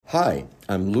Hi,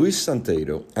 I'm Luis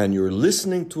Santeiro, and you're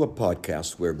listening to a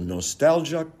podcast where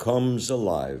nostalgia comes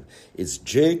alive. It's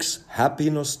Jake's Happy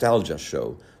Nostalgia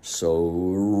Show, so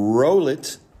roll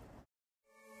it.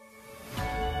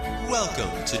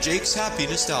 Welcome to Jake's Happy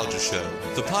Nostalgia Show,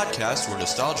 the podcast where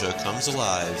nostalgia comes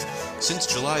alive. Since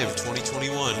July of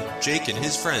 2021, Jake and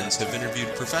his friends have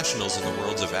interviewed professionals in the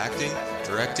worlds of acting,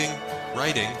 directing,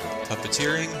 writing,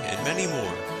 puppeteering, and many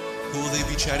more. Who will they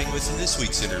be chatting with in this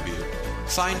week's interview?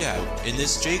 Find out in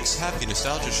this Jake's Happy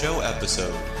Nostalgia Show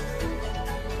episode.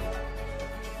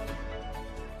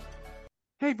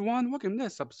 Hey everyone, welcome to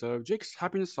this episode of Jake's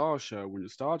Happy Nostalgia Show, where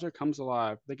nostalgia comes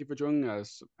alive. Thank you for joining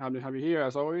us. Happy to have you here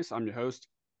as always. I'm your host,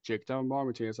 Jake Dunbar,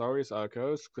 with me as always, our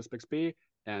co-host, Chris Bixby,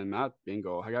 and Matt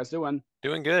Bingo. How you guys doing?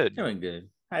 Doing good. Doing good.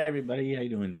 Hi everybody, how you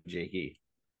doing, Jakey?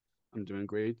 I'm doing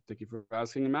great. Thank you for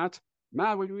asking, Matt.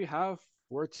 Matt, what do we have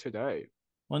for today?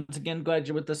 Once again, glad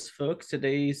you're with us, folks.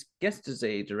 Today's guest is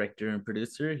a director and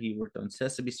producer. He worked on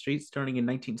Sesame Street starting in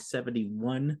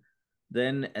 1971,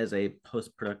 then as a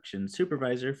post-production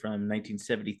supervisor from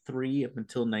 1973 up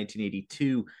until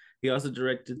 1982. He also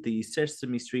directed the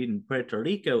Sesame Street and Puerto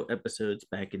Rico episodes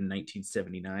back in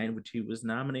 1979, which he was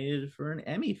nominated for an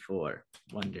Emmy for.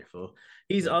 Wonderful.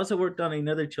 He's also worked on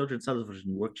another children's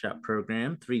television workshop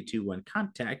program, 321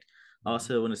 Contact,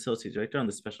 also an associate director on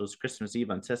the specials Christmas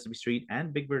Eve on Sesame Street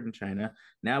and Big Bird in China.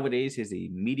 Nowadays, he's a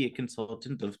media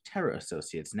consultant of Terra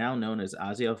Associates, now known as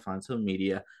Ozzie Alfonso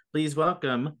Media. Please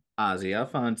welcome Ozzie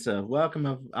Alfonso.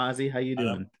 Welcome, Ozzie. How you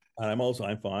doing? I'm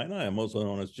fine. I am also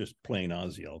known as just plain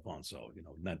Ozzie Alfonso,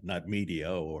 not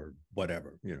media or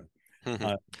whatever,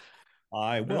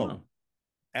 I will.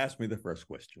 Ask me the first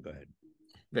question. Go ahead.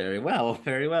 Very well,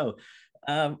 very well.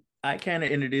 I kind of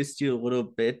introduced you a little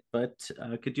bit, but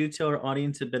could you tell our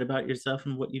audience a bit about yourself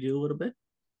and what you do a little bit?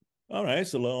 All right,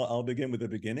 so I'll begin with the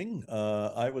beginning.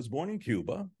 I was born in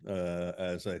Cuba,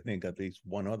 as I think at least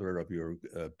one other of your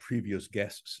previous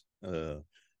guests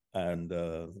and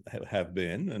have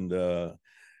been. And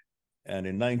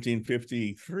in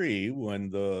 1953, when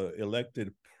the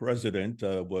elected president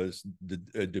was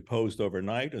deposed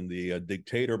overnight and the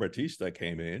dictator Batista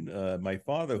came in, my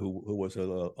father, who was a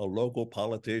local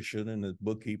politician and a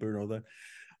bookkeeper and all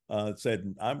that,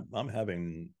 said, I'm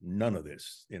having none of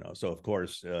this, So of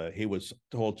course he was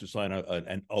told to sign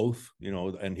an oath,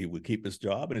 and he would keep his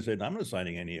job. And he said, I'm not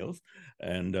signing any oath.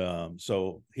 And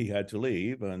so he had to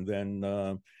leave. And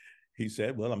then he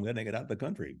said, well, I'm going to get out of the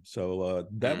country. So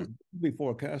that was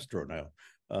before Castro now.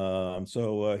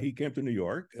 So he came to New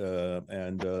York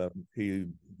and he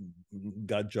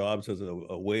got jobs as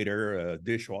a waiter, a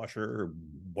dishwasher,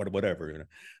 whatever.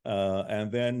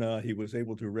 And then he was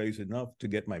able to raise enough to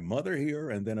get my mother here.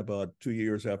 And then about 2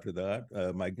 years after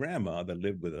that, my grandma that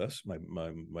lived with us,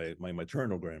 my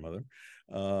maternal grandmother,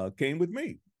 came with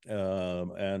me.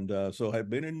 So I've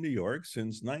been in New York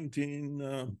since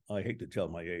I hate to tell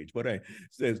my age, but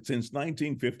since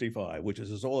 1955, which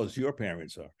is as old as your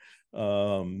parents are.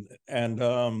 And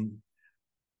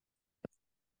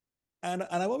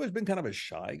I've always been kind of a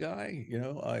shy guy,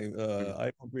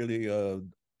 I don't really,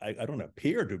 I don't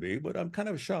appear to be, but I'm kind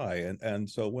of shy. And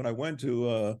so when I went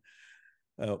to,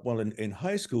 in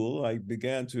high school, I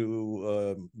began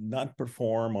to not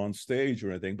perform on stage or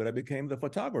anything, but I became the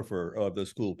photographer of the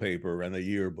school paper and the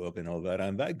yearbook and all that.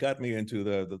 And that got me into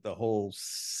the whole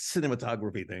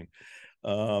cinematography thing.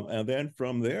 And then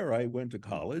from there, I went to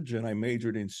college and I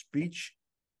majored in speech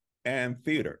and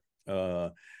theater.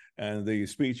 And the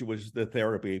speech was the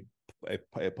therapy,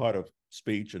 a part of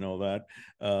speech and all that.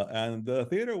 And the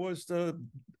theater was the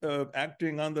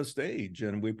acting on the stage,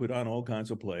 and we put on all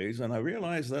kinds of plays. And I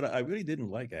realized that I really didn't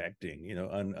like acting,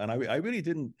 and I really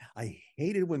didn't. I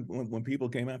hated when people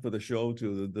came after the show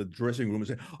to the dressing room and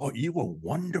said, "Oh, you were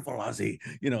wonderful, Ozzie."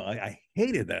 I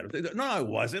hated that. No, I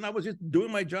wasn't. I was just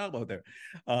doing my job out there.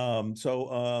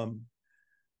 So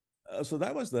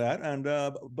that was that. And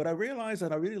but I realized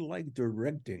that I really liked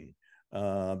directing.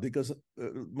 Because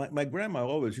my grandma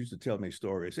always used to tell me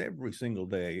stories every single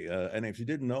day, and if she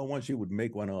didn't know one, she would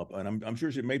make one up, and I'm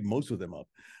sure she made most of them up.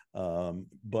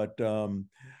 But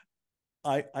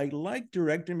I like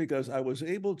directing because I was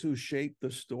able to shape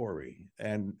the story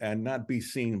and not be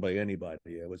seen by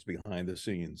anybody. I was behind the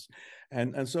scenes,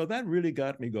 and so that really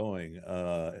got me going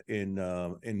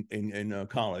in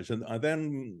college. And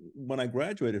then when I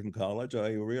graduated from college,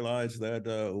 I realized that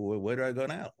where do I go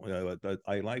now?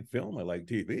 I like film, I like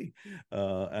TV,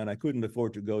 and I couldn't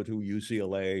afford to go to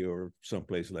UCLA or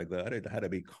someplace like that. It had to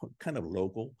be kind of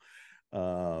local.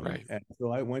 Right. And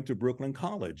so I went to Brooklyn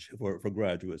College for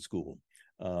graduate school.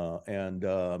 And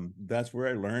that's where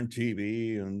I learned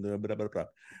TV and blah, blah, blah.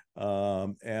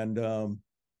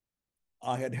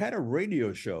 I had a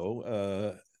radio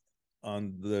show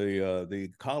on the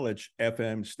college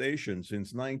FM station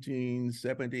since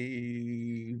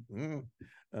 1970.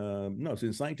 No,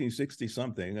 since 1960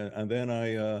 something, and then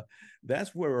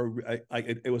that's where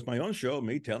it was my own show,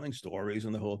 me telling stories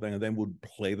and the whole thing, and then would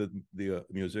play the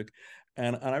music,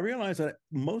 and I realized that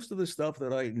most of the stuff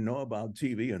that I know about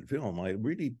TV and film, I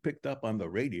really picked up on the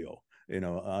radio. You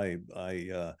know, I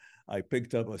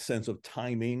picked up a sense of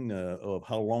timing, of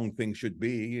how long things should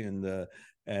be, and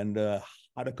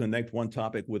how to connect one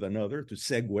topic with another, to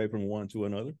segue from one to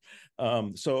another.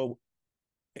 So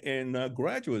in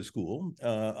graduate school,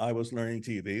 I was learning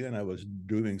TV, and I was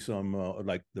doing some,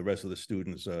 like the rest of the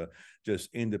students, just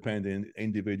independent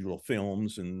individual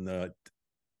films, and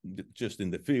just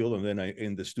in the field, and then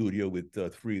in the studio with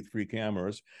three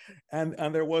cameras, and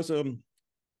there was an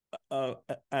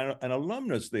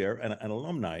alumnus there, an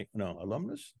alumni, no,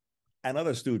 alumnus,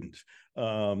 another student,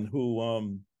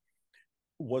 who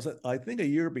was, I think, a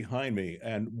year behind me.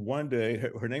 And one day,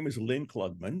 her name is Lynn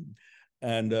Klugman.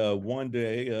 And one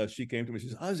day she came to me, she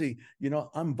says, Ozzie, you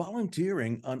know, I'm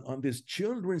volunteering on this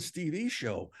children's TV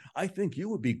show. I think you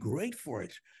would be great for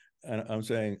it. And I'm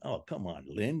saying, oh, come on,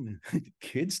 Lynn,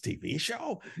 kids TV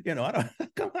show? You know, I don't,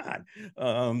 come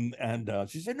on. And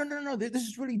she said, no, this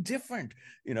is really different.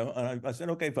 You know, and I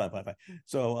said, okay, fine.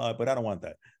 So, but I don't want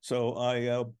that. So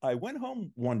I went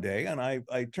home one day, and I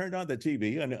turned on the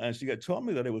TV, and she had told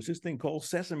me that it was this thing called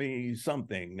Sesame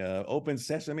something, Open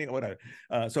Sesame or whatever.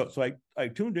 So I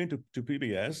tuned into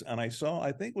PBS, and I saw,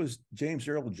 I think it was James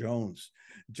Earl Jones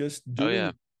just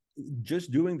doing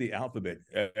the alphabet.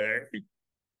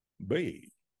 B.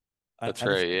 That's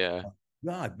right. Yeah.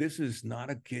 God, this is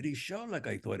not a kiddie show like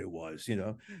I thought it was, you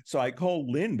know. So I called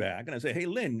Lynn back, and I said, hey,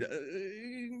 Lynn,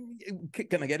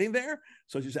 can I get in there?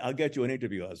 So she said, I'll get you an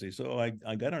interview, Ozzie. So I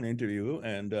got an interview,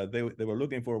 and they were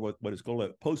looking for what is called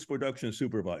a post-production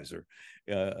supervisor.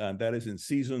 And that is in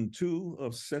season 2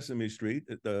 of Sesame Street,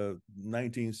 the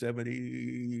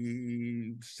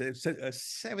 1970,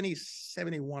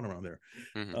 71, around there,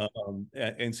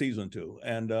 in season 2.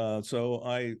 And so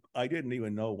I didn't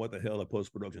even know what the hell a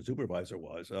post-production supervisor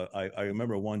was. I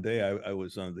remember one day I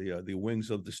was on the wings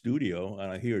of the studio, and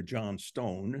I hear John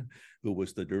Stone, who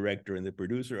was the director and the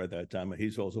producer at that time, and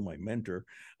he's also my mentor.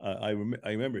 I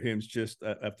remember him just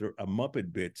after a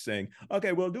Muppet bit saying,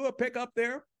 okay, we'll do a pickup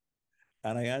there.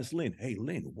 And I asked Lynn, hey,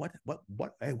 Lynn, what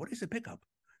is a pickup?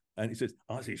 And he says,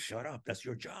 Ozzie, shut up. That's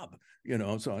your job. You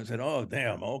know, so I said, oh,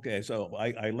 damn. Okay. So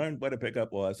I learned what a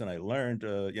pickup was, and I learned,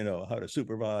 you know, how to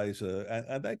supervise.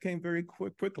 And that came very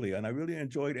quickly. And I really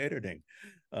enjoyed editing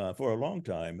for a long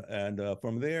time. And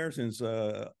from there, since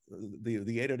the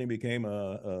editing became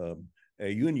a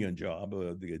union job,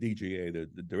 the DGA,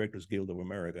 the Directors Guild of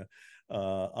America,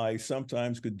 I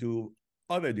sometimes could do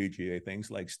other DGA things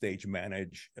like stage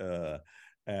manage,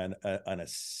 and an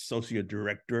associate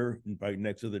director right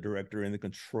next to the director in the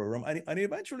control room. And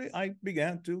eventually I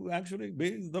began to actually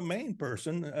be the main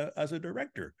person as a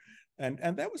director. And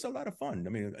that was a lot of fun. I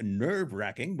mean,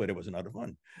 nerve-wracking, but it was a lot of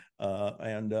fun.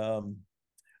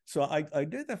 So I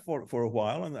did that for a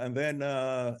while, and then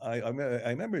I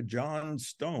remember John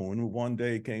Stone one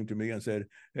day came to me and said,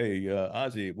 "Hey,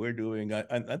 Ozzie, we're doing,"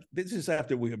 and this is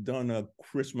after we have done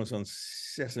Christmas on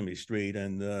Sesame Street,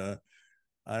 and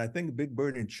I think Big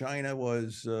Bird in China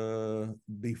was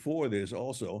before this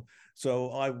also.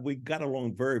 So we got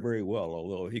along very, very well,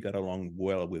 although he got along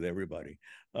well with everybody.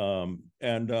 So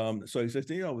he says,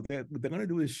 you know, they're going to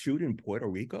do this shoot in Puerto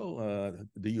Rico.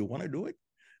 Do you want to do it?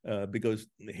 Because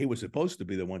he was supposed to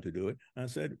be the one to do it. And I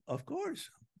said, of course,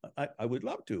 I would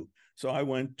love to. So I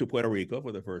went to Puerto Rico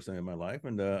for the first time in my life,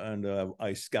 and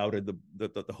I scouted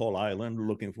the whole island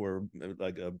looking for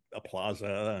like a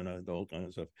plaza and the whole kind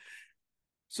of stuff.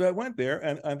 So I went there,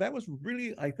 and that was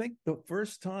really, I think, the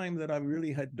first time that I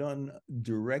really had done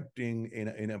directing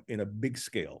in a big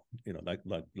scale, you know, like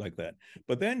that.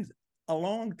 But then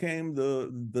along came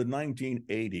the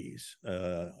 1980s.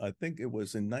 I think it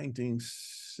was in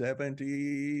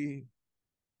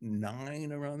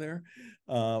 1979, around there,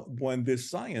 when this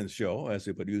science show, as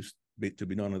it used to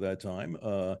be known at that time,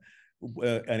 and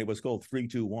it was called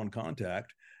 3-2-1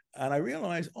 Contact. And I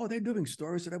realized, oh, they're doing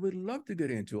stories that I would love to get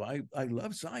into. I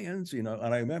love science, you know.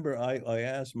 And I remember I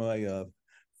asked my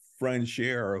friend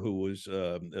Cher, who was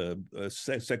a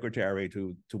secretary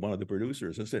to one of the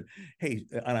producers. I said, hey,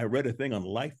 and I read a thing on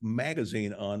Life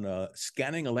magazine on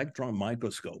scanning electron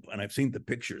microscope. And I've seen the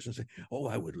pictures and said, oh,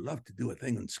 I would love to do a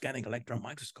thing on scanning electron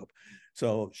microscope.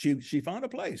 So she found a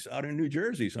place out in New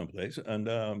Jersey someplace. And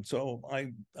so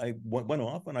I went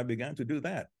off and I began to do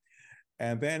that.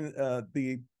 And then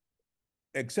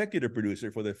executive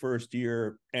producer for the first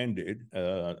year ended.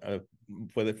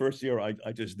 For the first year, I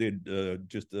just did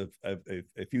just a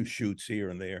few shoots here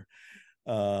and there.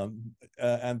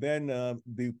 And then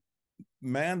the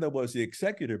man that was the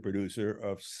executive producer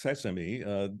of Sesame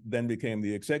then became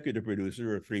the executive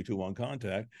producer of 321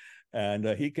 Contact. And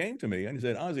he came to me and he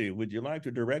said, Ozzie, would you like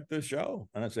to direct this show?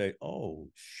 And I say, oh,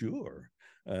 sure.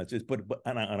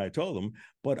 And I told him,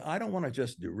 but I don't want to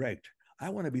just direct. I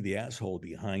want to be the asshole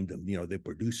behind them, the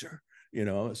producer,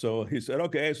 So he said,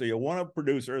 okay, so you're one of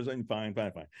producers, and fine.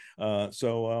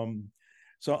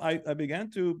 So I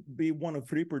began to be one of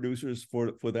 3 producers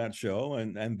for that show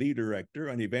and the director.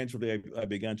 And eventually I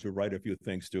began to write a few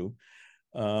things too.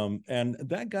 And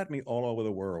that got me all over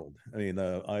the world. I mean,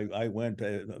 I went,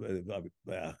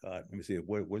 let me see,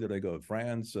 where did I go?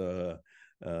 France,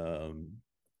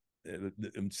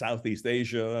 Southeast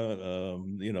Asia,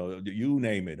 you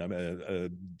name it. I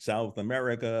mean, South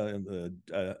America,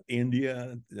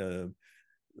 India,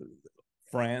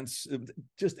 France,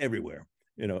 just everywhere.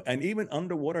 And even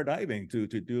underwater diving to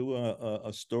do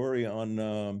a story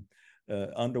on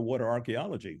underwater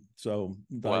archaeology. So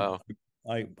wow.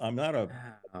 I'm not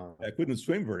I couldn't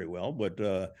swim very well, but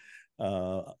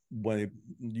when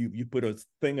you put a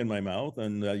thing in my mouth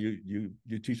and you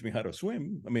teach me how to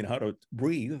swim, how to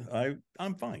breathe,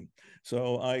 I'm fine.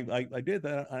 So I did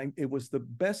that. It was the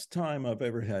best time I've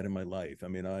ever had in my life. I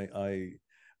mean,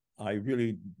 I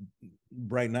really,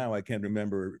 right now, I can't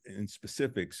remember in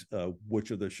specifics which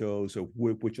of the shows or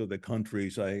which of the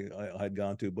countries I had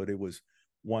gone to, but it was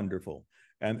wonderful.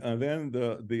 And then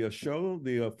the show,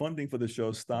 the funding for the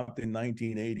show stopped in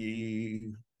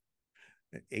 1980,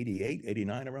 88,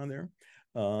 89, around there.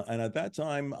 And at that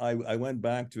time, I went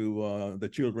back to the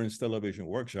Children's Television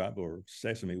Workshop, or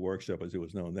Sesame Workshop as it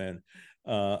was known then.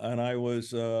 And I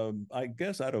was, I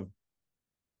guess out of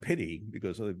pity,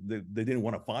 because they didn't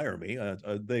want to fire me.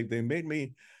 They made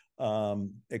me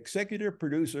executive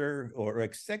producer or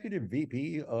executive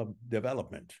VP of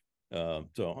development. So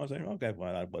I was like, okay,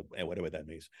 well, whatever that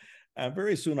means. And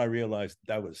very soon I realized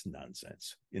that was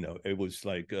nonsense. It was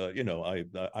like,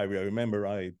 I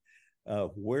remember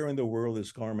Where in the World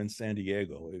is Carmen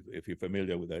Sandiego, if you're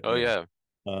familiar with that. Oh, yeah.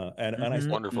 And I said,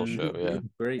 wonderful show, yeah.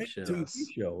 Great show. TV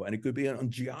show, and it could be on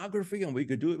geography, and we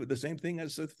could do it with the same thing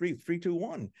as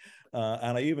 321.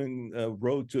 And I even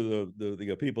wrote to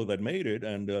the people that made it,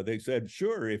 and they said,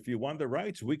 sure, if you want the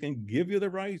rights, we can give you the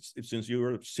rights since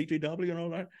you're CTW and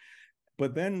all that.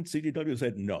 But then CTW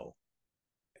said no.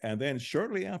 And then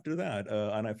shortly after that,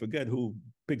 and I forget who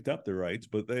picked up the rights,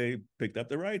 but they picked up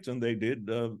the rights and they did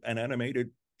an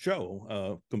animated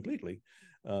show completely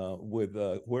with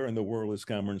Where in the World is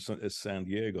Cameron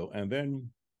Sandiego. And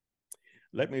then,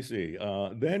 let me see,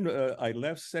 then I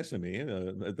left Sesame,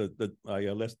 I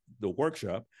left the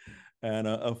workshop, and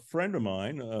a friend of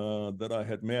mine that I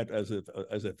had met as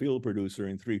a field producer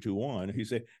in 321, he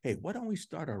said, hey, why don't we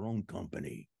start our own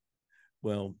company?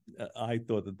 Well, I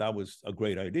thought that was a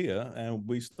great idea, and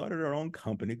we started our own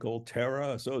company called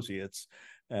Terra Associates,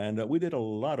 and we did a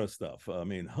lot of stuff. I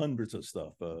mean, hundreds of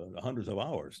stuff, hundreds of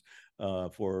hours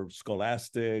for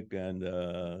Scholastic and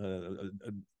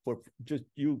for just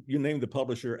you name the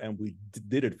publisher, and we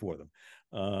did it for them.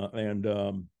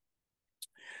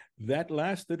 That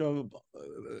lasted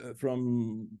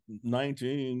from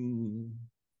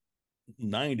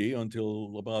 1990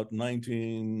 until about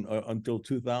until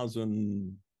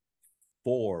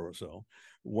 2004 or so,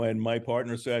 when my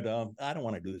partner said, I don't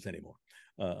want to do this anymore.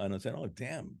 And I said, oh,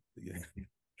 damn.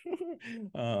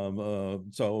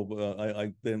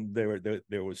 Then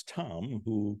there was Tom,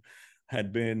 who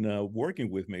had been working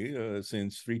with me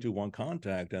since 321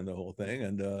 Contact and the whole thing.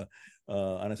 And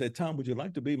I said, Tom, would you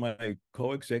like to be my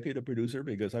co-executive producer?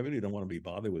 Because I really don't want to be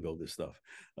bothered with all this stuff.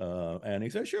 And he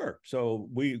said, sure. So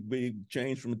we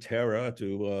changed from Terra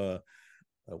to,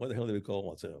 what the hell did we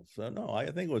call ourselves? No, I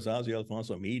think it was Ozzie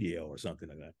Alfonso Media or something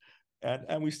like that.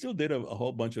 And we still did a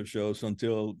whole bunch of shows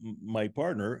until my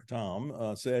partner,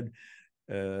 Tom, said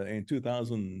in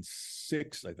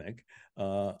 2006, I think,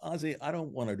 Ozzie, I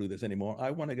don't want to do this anymore.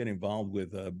 I want to get involved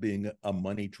with being a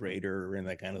money trader and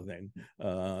that kind of thing.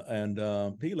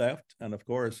 And he left. And of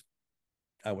course,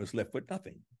 I was left with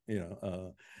nothing,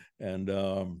 and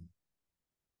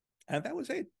that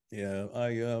was it. Yeah,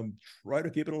 I tried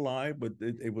to keep it alive, but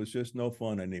it was just no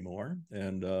fun anymore.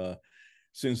 And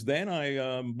since then,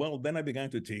 then I began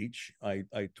to teach. I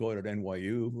taught at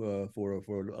NYU for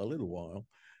a little while,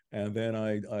 and then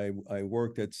I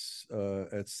worked at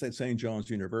St. John's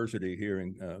University here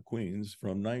in Queens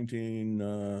from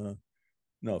 19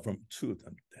 no,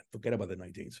 forget about the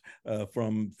 19s,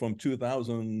 from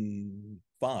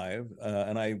 2005,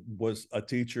 and I was a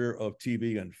teacher of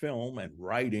TV and film and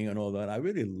writing and all that. I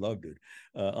really loved it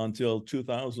until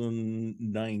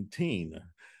 2019.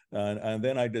 And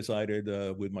then I decided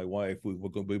with my wife we were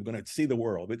going to see the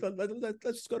world.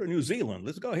 Let's go to New Zealand.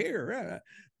 Let's go here. Yeah.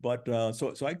 But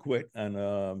so I quit, and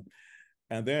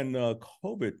then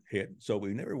COVID hit, so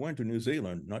we never went to New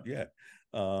Zealand, not yet.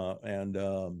 And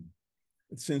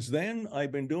since then,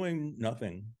 I've been doing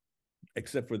nothing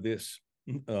except for this.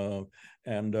 What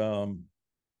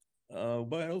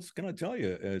else can I tell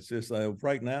you? It's just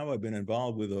right now I've been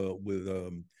involved with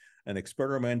an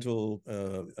experimental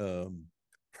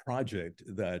project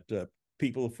that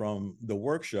people from the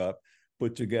workshop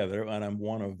put together, and I'm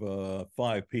one of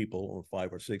 5 people, or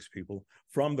 5 or 6 people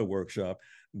from the workshop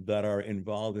that are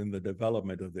involved in the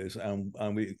development of this, and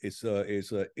it's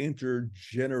a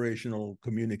intergenerational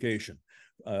communication,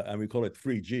 and we call it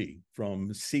 3G,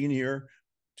 from senior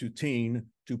to teen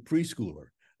to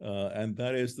preschooler, and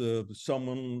that is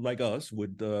someone like us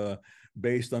would,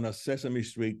 based on a Sesame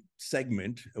Street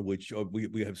segment, which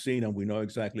we have seen, and we know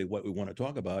exactly what we want to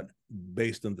talk about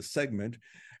based on the segment.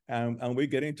 And we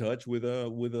get in touch with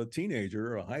a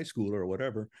teenager or a high schooler or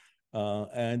whatever,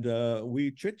 and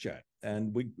we chit chat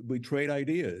and we trade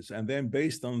ideas. And then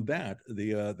based on that,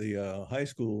 the high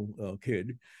school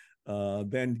kid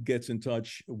then gets in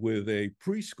touch with a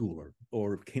preschooler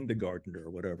or kindergartner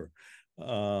or whatever,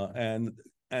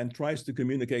 and tries to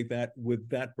communicate that with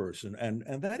that person.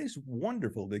 And that is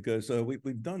wonderful, because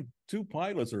we've done 2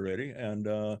 pilots already, and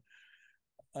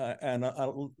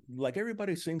like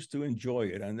everybody seems to enjoy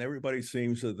it, and everybody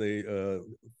seems that they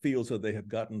feels that they have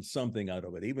gotten something out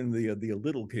of it. Even the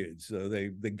little kids, they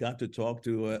got to talk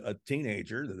to a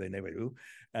teenager that they never do,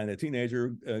 and a teenager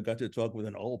got to talk with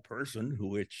an old person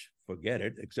which, forget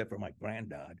it, except for my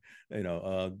granddad, they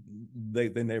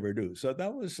never do. So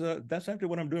that's actually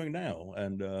what I'm doing now,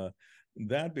 and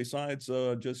that, besides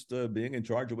just being in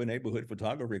charge of a neighborhood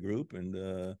photography group, and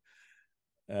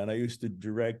I used to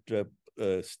direct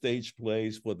stage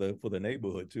plays for the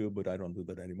neighborhood too, but I don't do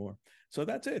that anymore. So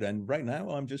that's it. And right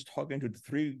now I'm just talking to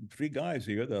three guys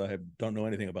here that I don't know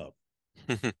anything about.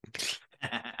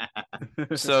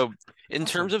 So in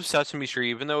terms of Sesame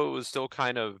Street, even though it was still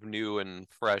kind of new and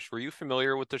fresh, were you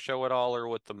familiar with the show at all, or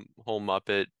with the whole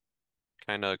Muppet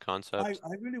kind of concept? I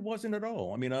really wasn't at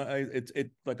all. I mean,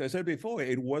 it like I said before,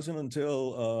 it wasn't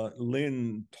until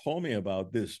Lynn told me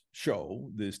about this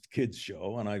show, this kids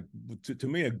show, and to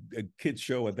me a kids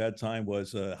show at that time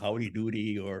was Howdy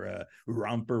Doody or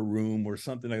Romper Room or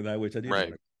something like that, which I didn't.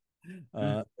 Right.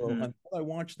 So until I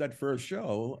watched that first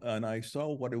show and I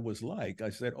saw what it was like, I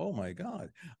said, "Oh my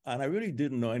God!" And I really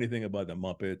didn't know anything about the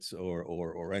Muppets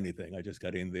or anything. I just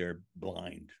got in there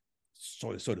blind,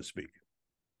 so to speak.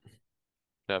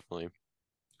 Definitely.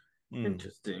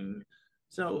 Interesting.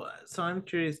 So I'm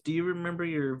curious, do you remember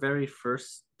your very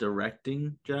first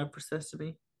directing job for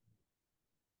Sesame?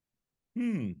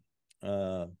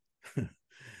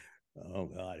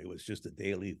 Oh God, it was just a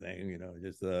daily thing,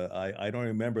 just I don't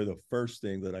remember the first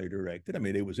thing that I directed. I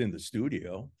mean, it was in the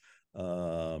studio.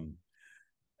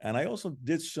 And I also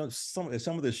did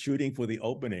some of the shooting for the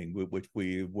opening, which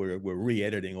we were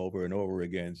re-editing over and over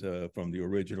again from the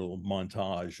original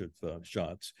montage of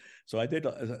shots. So I did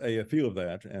a few of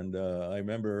that, and I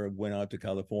remember went out to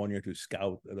California to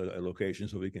scout a location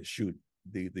so we can shoot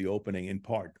the opening in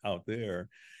part out there.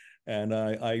 And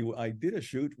I did a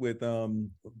shoot with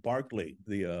Barkley,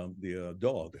 the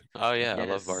dog. Oh yeah, yes. I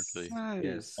love Barkley. Nice.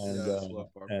 Yes, and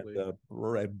love Barkley. And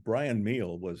Brian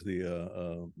Meal was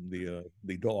the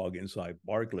dog inside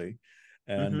Barkley,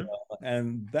 and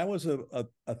and that was a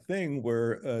thing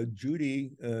where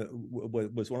Judy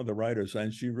was one of the writers,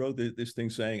 and she wrote this thing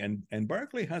saying, and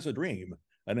Barkley has a dream,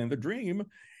 and in the dream,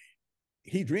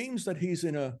 he dreams that he's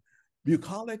in a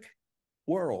bucolic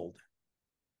world,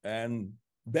 and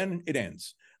then it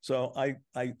ends. So I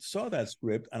saw that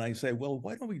script and I say, well,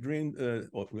 why don't we dream? So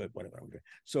why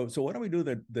don't we do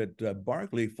that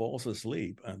Barkley falls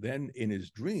asleep, and then in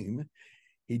his dream,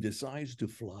 he decides to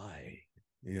fly,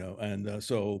 and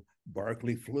so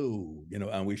Barkley flew,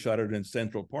 and we shot it in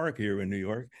Central Park here in New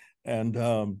York, and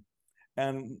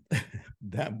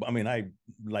that, I mean, I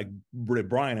like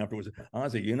Brian afterwards,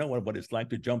 Ozzie, you know what it's like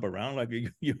to jump around, like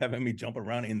you having me jump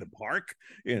around in the park,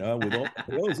 with all the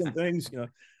clothes and things,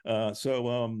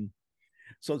 so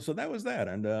that was that,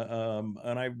 and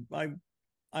I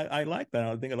I like that.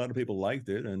 I think a lot of people liked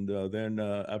it, and then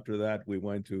after that, we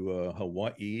went to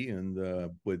Hawaii and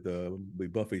with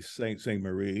Buffy Saint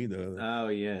Marie. Oh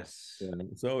yes.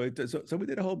 So we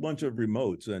did a whole bunch of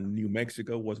remotes, and New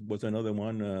Mexico was another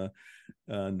one,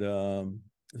 and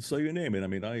so you name it. I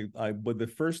mean, but the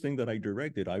first thing that I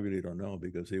directed, I really don't know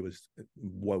because it was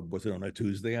what was it on a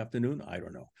Tuesday afternoon? I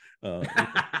don't know.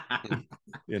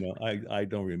 I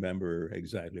don't remember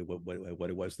exactly what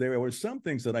it was. There were some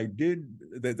things that I did.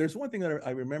 There's one thing that I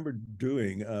remember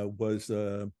doing was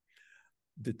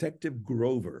Detective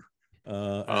Grover.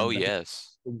 Oh,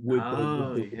 yes. With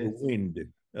the Yes. wind.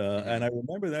 And I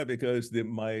remember that because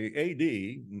my AD,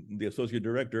 the associate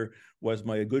director, was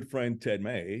my good friend Ted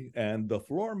May, and the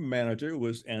floor manager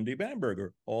was Andy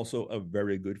Bamberger, also a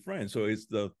very good friend. So it's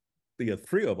the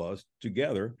three of us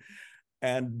together.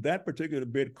 And that particular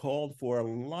bit called for a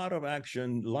lot of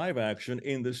action, live action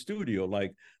in the studio.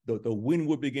 Like the wind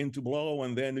would begin to blow,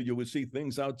 and then you would see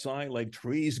things outside, like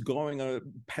trees going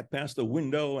past the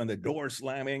window and the door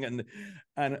slamming. And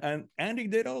Andy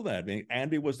did all that. I mean,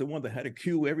 Andy was the one that had to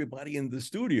cue everybody in the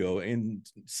studio in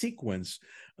sequence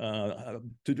to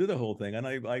do the whole thing. And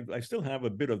I still have a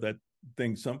bit of that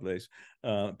thing someplace.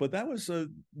 But that was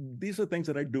these are things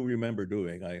that I do remember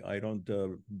doing. I don't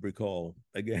recall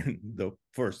again the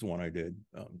first one I did.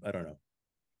 I don't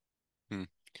know.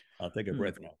 I'll take a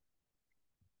breath now.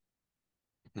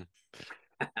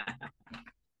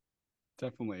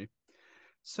 Definitely.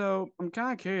 So I'm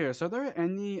kind of curious, are there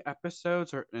any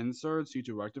episodes or inserts you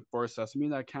directed for Sesame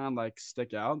that kind of like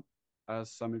stick out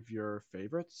as some of your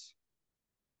favorites?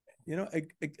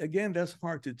 Again, that's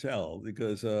hard to tell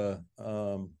because there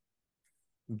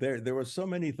were so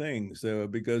many things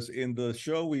because in the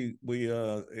show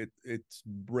it's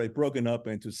broken up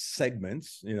into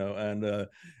segments, and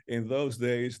in those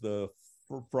days the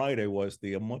Friday was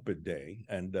the Muppet Day,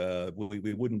 and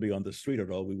we wouldn't be on the street at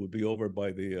all. We would be over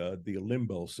by the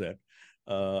Limbo set,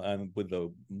 and with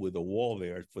the wall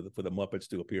there for the Muppets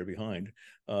to appear behind,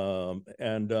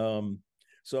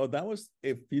 so that was,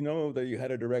 if you know that you had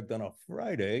to direct on a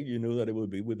Friday, you knew that it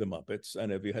would be with the Muppets.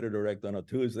 And if you had to direct on a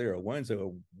Tuesday or a Wednesday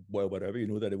or whatever, you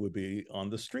knew that it would be on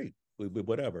the street with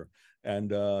whatever. And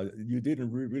you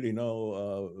didn't really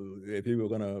know if you were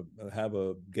going to have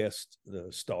a guest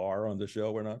star on the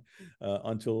show or not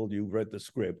until you read the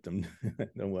script and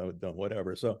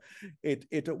whatever. So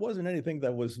it wasn't anything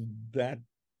that was that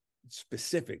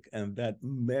specific and that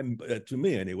to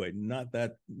me anyway, not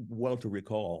that well to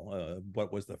recall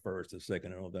what was the first, the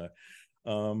second, and all that.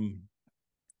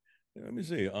 Let me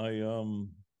see.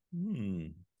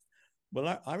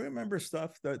 Well, I remember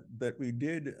stuff that we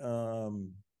did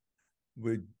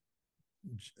with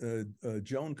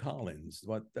Joan Collins.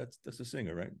 That's a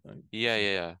singer, right?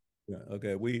 Yeah.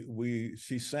 Okay.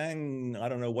 She sang, I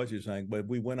don't know what she sang, but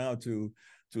we went out to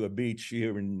a beach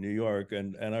here in New York,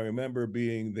 and I remember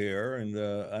being there, and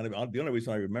the only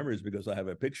reason I remember is because I have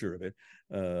a picture of it,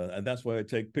 and that's why I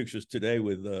take pictures today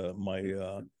with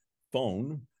my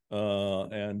phone,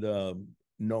 and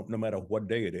no matter what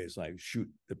day it is, I shoot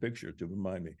the picture to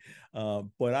remind me.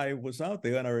 But I was out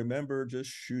there, and I remember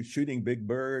just shooting Big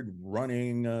Bird,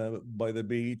 running by the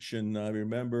beach, and I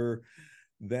remember.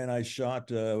 Then I shot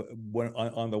when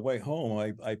on the way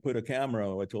home. I put a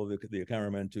camera. I told the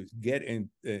cameraman to get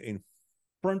in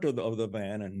front of the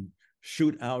van and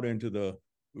shoot out into the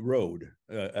road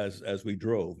as we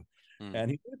drove, and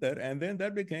he did that. And then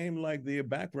that became like the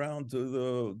background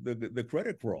to the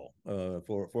credit roll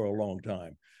for a long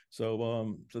time.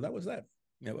 So that was that.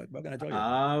 Yeah, what can I tell you?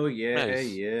 Oh yeah,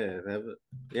 Nice. yeah.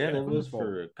 That was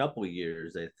for a couple of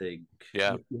years, I think.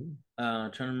 Yeah.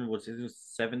 Trying to remember, it was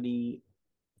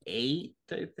 78,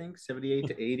 I think, 78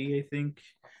 to 80, I think.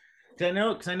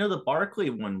 Because I know the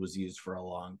Barkley one was used for a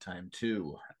long time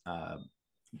too.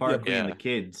 Barkley and the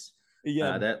Kids.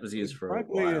 Yeah, that was used for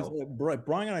Barkley a while.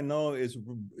 Brian, I know, is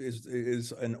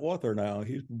an author now.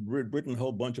 He's written a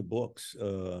whole bunch of books. He's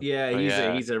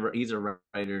a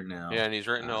writer now. Yeah, and he's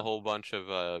written a whole bunch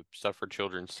of stuff for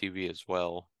children's TV as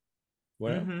well.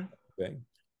 Well, okay.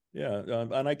 Yeah,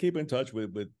 and I keep in touch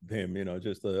with him,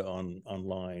 just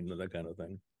online, that kind of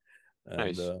thing. And,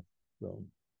 nice. So.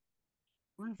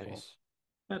 Nice.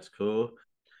 That's cool.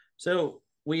 So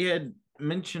we had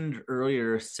mentioned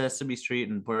earlier Sesame Street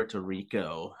in Puerto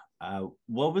Rico.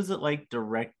 What was it like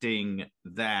directing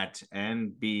that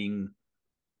and being,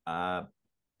 how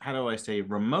do I say,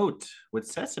 remote with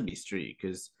Sesame Street?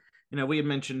 Because we had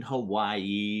mentioned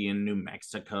Hawaii and New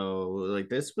Mexico. Like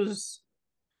this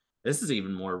is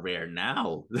even more rare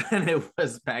now than it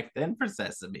was back then for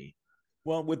Sesame.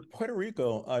 Well, with Puerto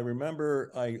Rico, I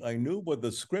remember I knew what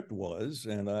the script was,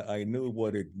 and I knew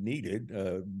what it needed,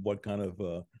 what kind of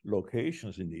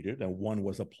locations it needed, and one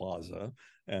was a plaza,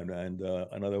 and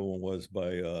another one was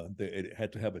it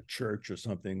had to have a church or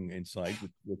something inside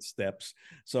with steps.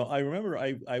 So I remember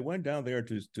I went down there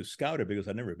to scout it because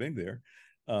I'd never been there.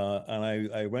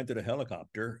 And I rented a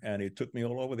helicopter, and it took me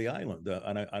all over the island.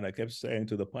 And I kept saying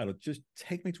to the pilot, "Just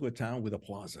take me to a town with a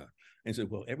plaza." And he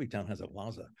said, "Well, every town has a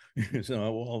plaza."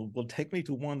 So, well, take me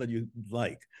to one that you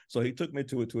like. So he took me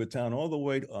to a town all the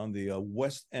way on the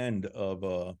west end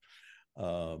uh,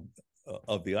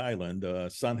 of the island,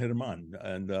 San German,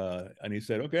 and he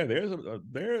said, "Okay,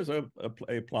 there's a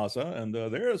plaza, and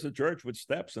there's a church with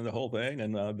steps and the whole thing,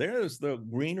 and there's the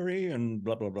greenery and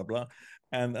blah blah blah blah."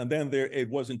 And then there it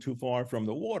wasn't too far from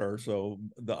the water, so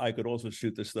I could also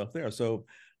shoot the stuff there. So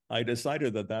I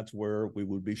decided that that's where we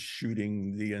would be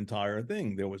shooting the entire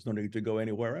thing. There was no need to go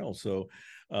anywhere else. So,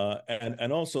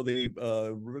 and also the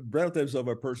relatives of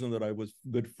a person that I was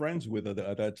good friends with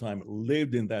at that time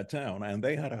lived in that town, and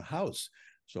they had a house.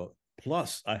 So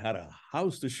plus I had a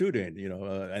house to shoot in,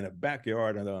 and a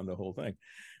backyard and the whole thing.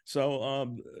 So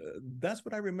that's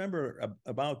what I remember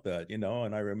about that, and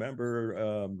I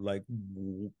remember like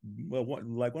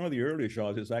one of the early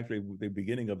shots is actually the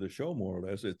beginning of the show, more or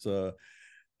less. It's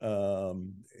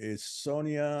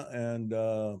Sonia and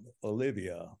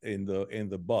Olivia in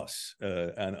the bus,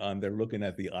 and they're looking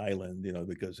at the island,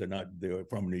 because they're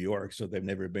from New York, so they've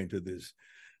never been to this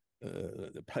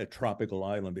tropical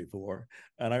island before.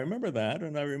 And I remember that,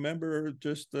 and I remember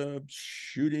just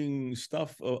shooting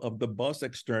stuff of the bus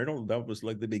external. That was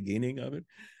like the beginning of it,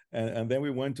 and then we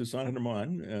went to San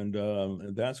German, and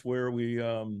that's where we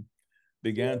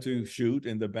began to shoot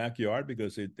in the backyard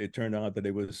because it turned out that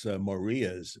it was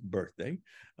Maria's birthday.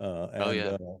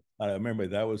 I remember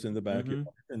that was in the backyard.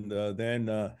 And then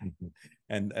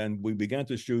and we began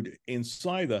to shoot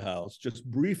inside the house just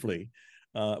briefly,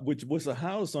 which was a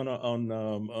house on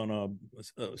a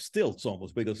stilts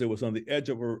almost, because it was on the edge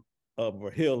of a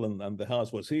hill, and the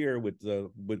house was here with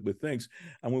things.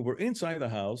 And we were inside the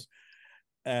house.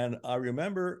 And I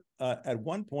remember at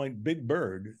one point, Big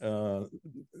Bird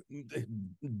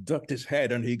ducked his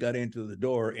head and he got into the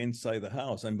door inside the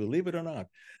house. And believe it or not,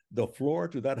 the floor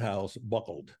to that house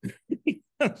buckled.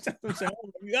 I was saying, "Oh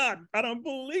my God, I don't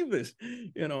believe this."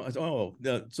 But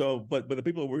the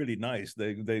people were really nice.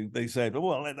 They said,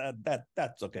 "Well,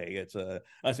 that's okay."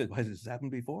 I said, "Has this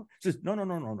happened before?" He says, "No.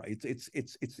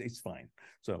 It's fine."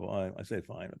 So I said,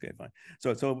 "Fine, okay, fine."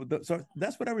 So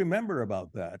that's what I remember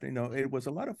about that. It was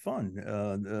a lot of fun.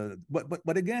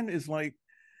 But again, it's like,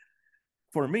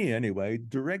 for me anyway,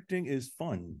 directing is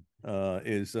fun.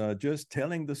 Is just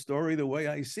telling the story the way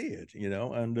I see it,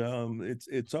 and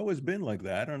it's always been like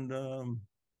that, and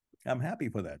I'm happy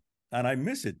for that, and I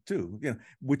miss it too,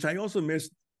 which I also miss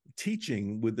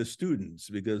teaching with the students,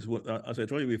 because as I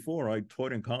told you before, I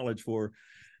taught in college for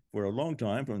a long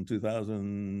time, from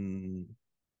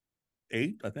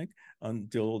 2008, I think,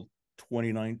 until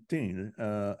 2019,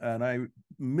 and I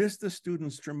miss the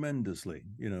students tremendously.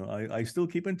 I still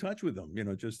keep in touch with them,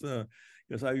 just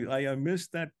because I miss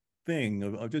that thing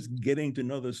of just getting to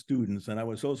know the students. And I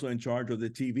was also in charge of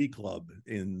the TV club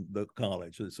in the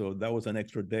college, so that was an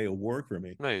extra day of work for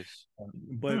me. Nice.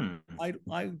 But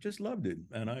I just loved it,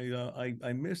 and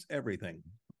I miss everything.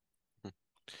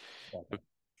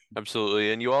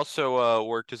 Absolutely. And you also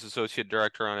worked as associate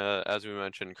director on as we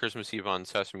mentioned, Christmas Eve on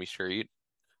Sesame Street.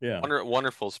 Yeah.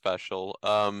 Wonderful special.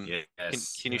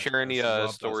 Yes. Can you share any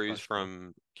stories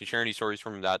from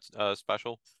that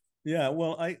special? Yeah,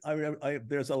 well, I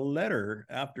there's a letter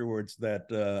afterwards that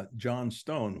John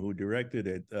Stone, who directed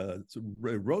it,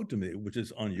 wrote to me, which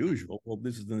is unusual. Well,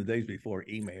 this is in the days before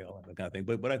email and that kind of thing.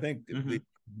 But I think the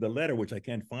letter, which I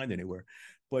can't find anywhere,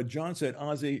 but John said,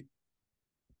 "Ozzie,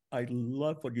 I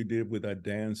love what you did with that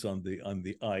dance on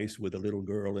the ice with the little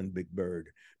girl and Big Bird,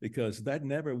 because that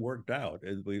never worked out.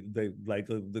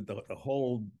 The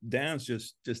whole dance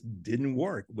just didn't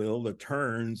work with all the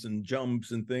turns and jumps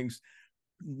and things.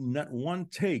 Not one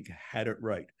take had it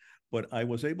right, but I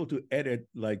was able to edit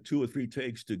like 2 or 3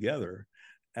 takes together,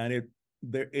 and it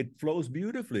flows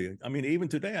beautifully. I mean, even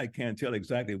today I can't tell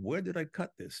exactly where did I cut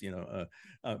this.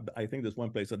 I think there's one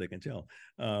place that I can tell,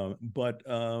 but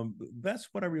that's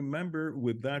what I remember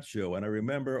with that show. And I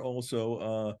remember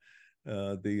also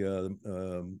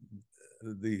the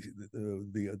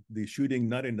shooting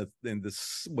not in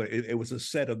it was a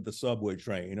set of the subway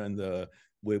train, and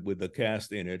with the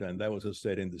cast in it, and that was a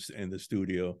set in the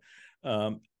studio.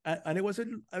 And it was a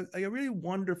really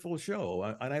wonderful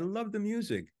show, and I love the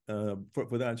music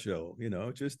for that show. You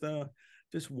know,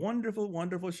 just wonderful,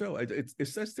 wonderful show.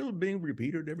 Is that still being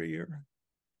repeated every year?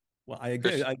 Well, I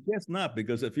guess not,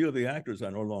 because a few of the actors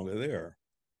are no longer there.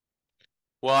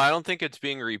 Well, I don't think it's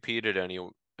being repeated any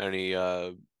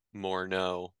more,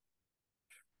 no.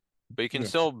 But you can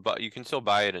still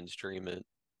buy it and stream it.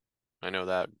 I know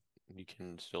that you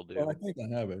can still do. Well, I think I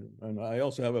have it, and I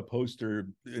also have a poster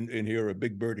in here of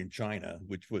Big Bird in China,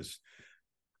 which was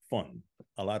fun,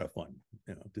 a lot of fun,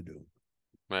 to do.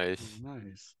 Nice.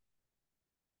 Nice.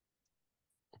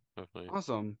 Definitely.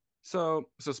 Awesome. So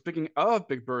speaking of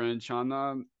Big Bird in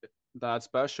China, that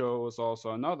special was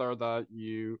also another that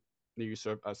you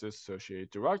serve as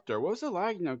associate director. What was it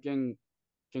like, getting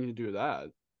to do that?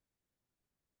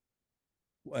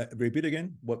 Repeat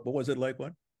again. What was it like?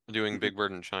 What? Doing Big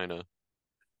Bird in China.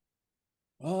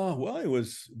 Oh, well, it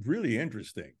was really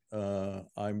interesting.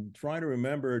 I'm trying to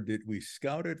remember, did we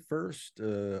scout it first?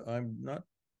 I'm not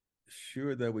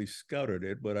sure that we scouted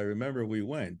it, but I remember we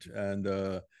went. And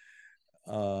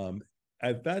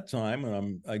at that time,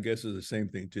 and I guess it's the same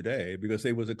thing today, because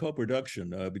it was a co-production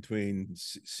between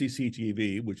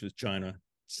CCTV, which is China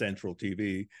Central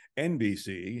TV,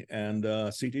 NBC, and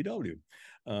CTW.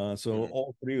 So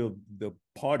all three of the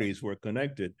parties were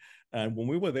connected. And when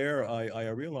we were there, I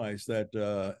realized that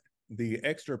the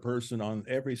extra person on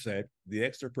every set, the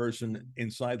extra person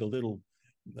inside the little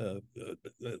the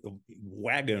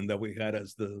wagon that we had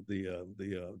as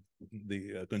the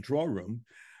control room,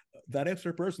 that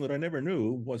extra person that I never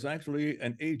knew was actually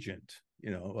an agent,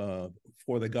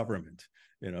 for the government,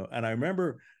 And I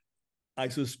remember, I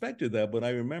suspected that, but I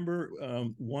remember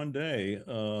one day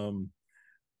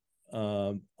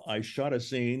I shot a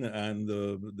scene, and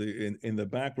in the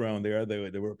background there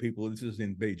were people. This is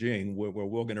in Beijing. We're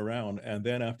walking around, and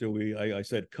then after I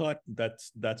said cut.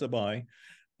 That's a buy,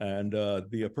 and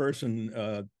the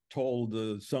person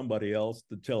told somebody else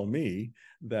to tell me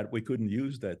that we couldn't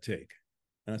use that take.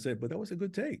 And I said, but that was a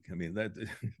good take. I mean, that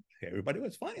everybody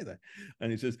was fine with that.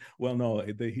 And he says, well, no,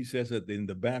 he says that in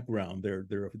the background, there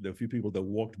are a few people that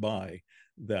walked by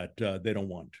that they don't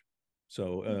want.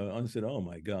 So I said, oh,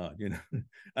 my God,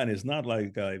 and it's not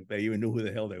like I even knew who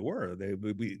the hell they were.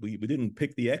 We didn't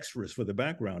pick the extras for the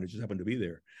background. It just happened to be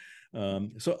there.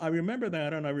 So I remember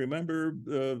that, and I remember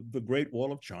the Great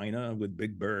Wall of China with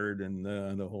Big Bird and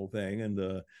the whole thing.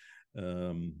 And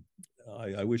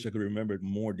I wish I could remember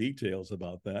more details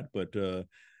about that, but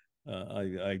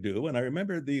I do. And I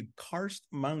remember the Karst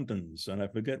Mountains, and I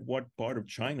forget what part of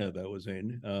China that was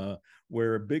in,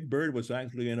 where Big Bird was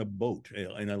actually in a boat,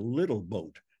 in a little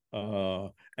boat.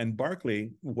 And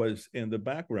Barkley was in the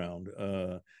background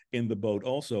in the boat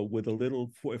also, with a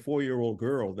little four-year-old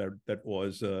girl that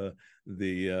was the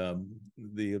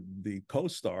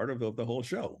co-star of the whole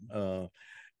show.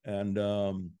 And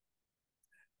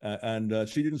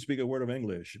she didn't speak a word of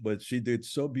English, but she did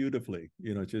so beautifully,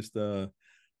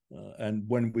 and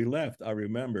when we left, I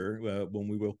remember when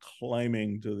we were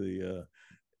climbing to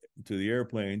the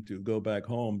airplane to go back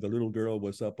home, the little girl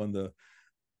was up on the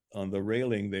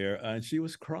railing there, and she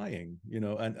was crying,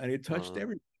 and it touched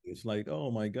everybody. It's like,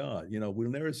 oh my God, we'll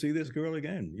never see this girl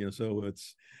again, so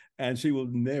and she will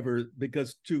never,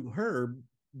 because to her,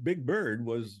 Big Bird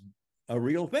was a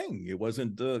real thing. It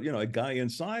wasn't, a guy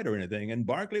inside or anything. And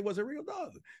Barkley was a real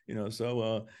dog,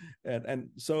 So, and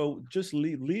so just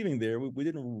leaving there, we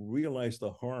didn't realize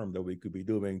the harm that we could be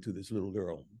doing to this little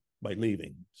girl by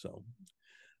leaving. So,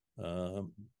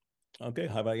 okay,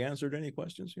 have I answered any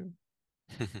questions here?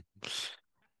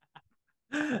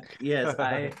 Yes,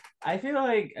 I feel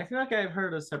like I've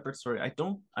heard a separate story.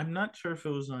 I'm not sure if it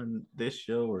was on this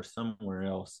show or somewhere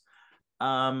else.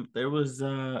 There was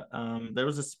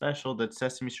a special that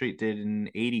Sesame Street did in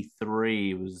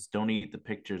 '83. It was Don't Eat the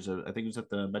Pictures. I think it was at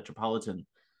the Metropolitan.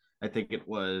 I think it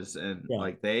was, and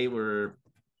like they were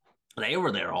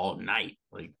there all night.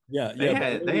 Like they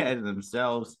had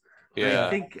themselves. Yeah, I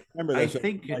think.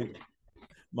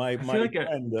 My friend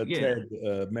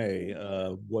Ted May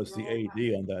was the AD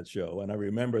on that show, and I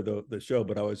remember the show.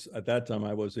 But at that time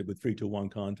I was with 3-2-1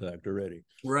 Contact already.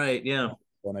 Right. Yeah.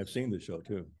 And I've seen the show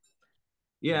too.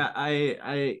 Yeah,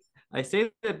 I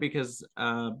say that because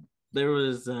there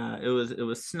was it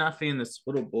was Snuffy and this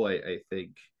little boy. I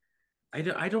think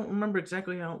I don't remember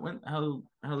exactly how it went, how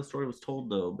the story was told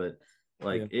though, but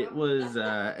like it was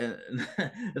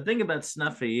the thing about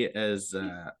Snuffy, as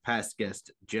past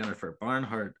guest Jennifer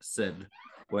Barnhart said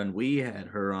when we had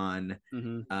her on,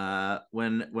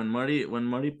 when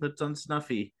Marty puts on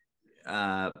Snuffy,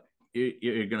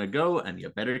 you're gonna go and you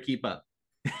better keep up.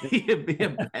 You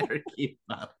better keep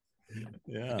up.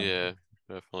 Yeah,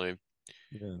 definitely.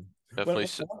 Yeah. Definitely.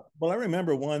 Well, I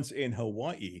remember once in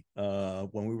Hawaii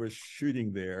when we were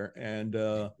shooting there, and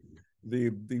the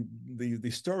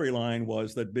storyline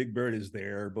was that Big Bird is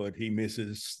there, but he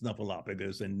misses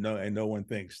Snuffleupagus, and no one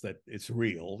thinks that it's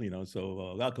real,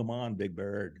 So, oh, come on, Big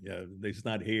Bird, yeah, he's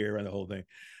not here, and the whole thing.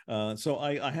 So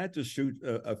I had to shoot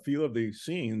a few of the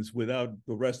scenes without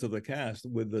the rest of the cast,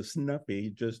 with the Snuffy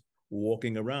just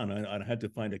walking around. I had to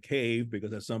find a cave,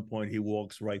 because at some point he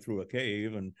walks right through a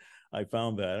cave, and I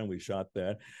found that, and we shot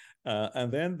that.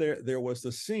 And then there was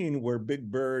the scene where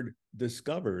Big Bird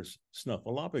discovers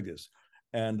Snuffleupagus.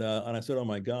 And I said, "Oh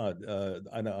my God!"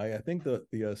 I think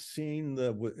the scene,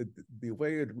 the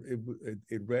way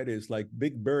it read is like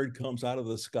Big Bird comes out of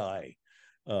the sky.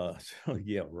 So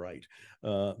yeah, right.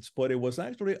 But it was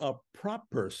actually a prop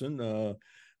person.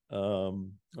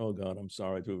 Oh God, I'm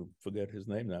sorry to forget his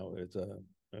name now. It's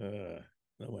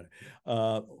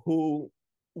who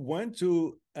went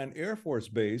to an Air Force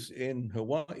base in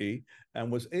Hawaii and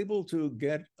was able to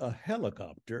get a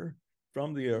helicopter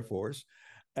from the Air Force,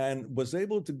 and was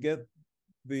able to get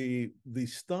the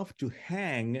stuff to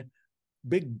hang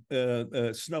big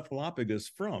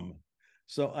Snuffleupagus from.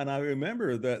 So, and I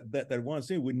remember that one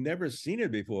scene, we'd never seen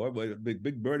it before, but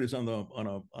Big Bird is on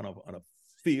a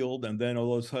field, and then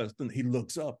all of a sudden he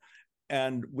looks up,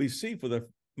 and we see for the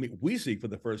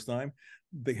first time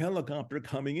the helicopter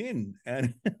coming in,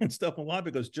 and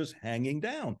Snuffleupagus just hanging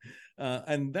down,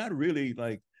 and that really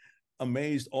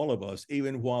amazed all of us,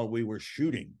 even while we were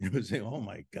shooting. It was saying, "Oh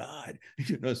my God,"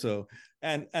 So,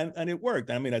 and it worked.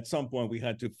 I mean, at some point we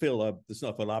had to fill up the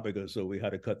Snuffleupagus, so we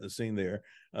had to cut the scene there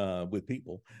with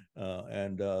people,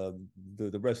 and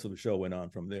the rest of the show went on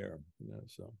from there.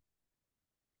 So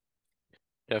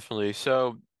Definitely.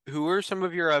 So, who are some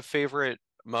of your favorite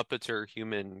Muppets or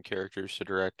human characters to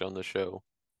direct on the show?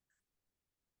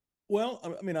 Well,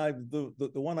 I mean,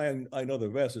 the one I know the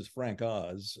best is Frank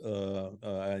Oz.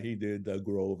 He did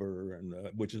Grover, and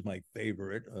which is my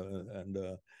favorite.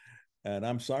 And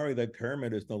I'm sorry that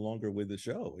Kermit is no longer with the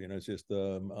show. It's just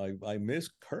I miss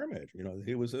Kermit.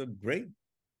 He was a great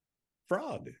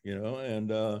frog.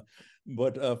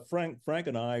 But Frank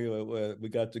and I, we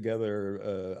got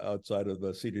together outside of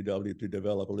the CDW to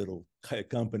develop a little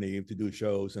company to do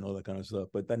shows and all that kind of stuff.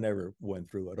 But that never went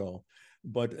through at all.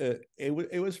 But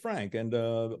it was Frank, and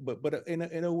but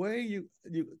in a way,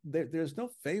 there's no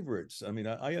favorites. I mean,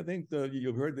 I think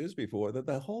you've heard this before, that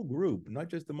the whole group, not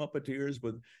just the Muppeteers,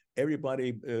 but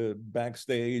everybody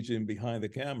backstage and behind the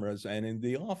cameras and in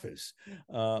the office,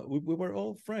 we were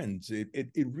all friends.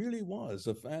 It really was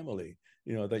a family,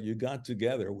 that you got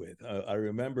together with. I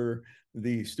remember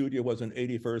the studio was on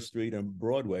 81st Street and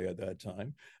Broadway at that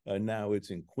time. Now it's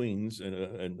in Queens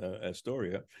and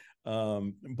Astoria.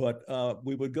 But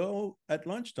we would go at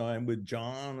lunchtime with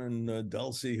John and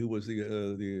Dulcie, who was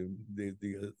the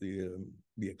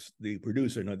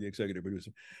producer, not the executive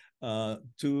producer,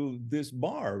 to this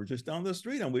bar just down the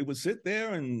street, and we would sit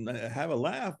there and have a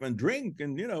laugh and drink,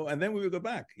 and and then we would go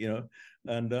back,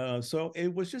 and so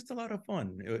it was just a lot of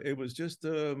fun. It was just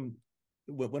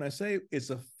when I say it's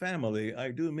a family,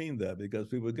 I do mean that, because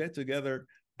we would get together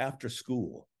after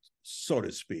school, so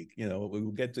to speak. We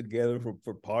would get together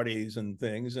for parties and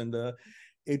things, and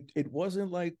it wasn't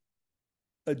like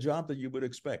a job that you would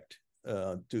expect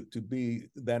to be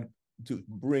that, to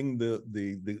bring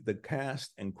the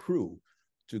cast and crew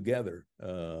together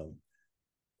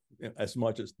as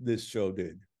much as this show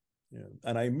did.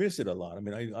 And I miss it a lot. I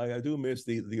mean, I do miss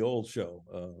the old show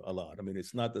a lot. I mean,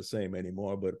 it's not the same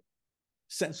anymore, but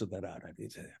censor that out. I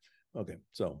need to. Okay,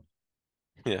 so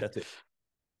Yeah, that's it.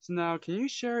 So now, can you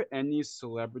share any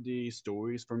celebrity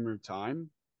stories from your time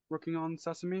working on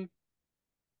Sesame?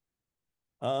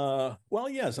 Well,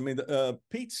 yes. I mean,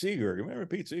 Pete Seeger. Remember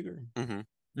Pete Seeger?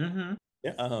 Mm-hmm.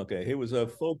 Yeah. Okay. He was a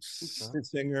folk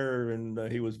singer,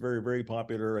 and he was very, very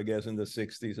popular, I guess, in the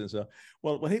 '60s and so.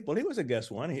 Well, he was a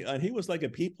guest one. He was like a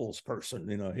people's person.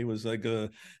 He was like a,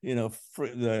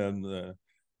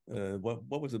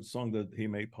 what was the song that he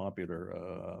made popular?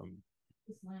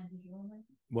 This land is your land.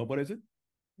 What is it?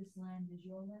 This land is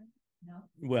your land. No.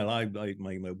 Well,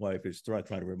 my wife is trying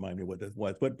to remind me what that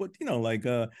was, but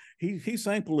he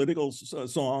sang political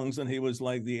songs, and he was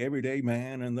like the everyday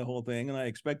man and the whole thing, and I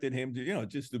expected him to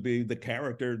just to be the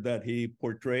character that he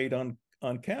portrayed on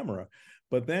camera.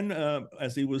 But then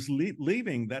as he was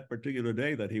leaving that particular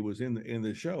day that he was in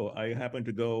the show, I happened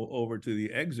to go over to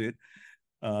the exit,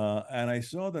 and I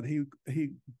saw that he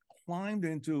climbed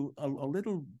into a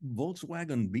little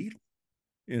Volkswagen Beetle,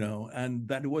 and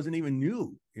that it wasn't even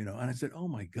new, and I said, "Oh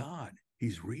my God,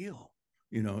 he's real."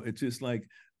 It's just like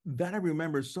that I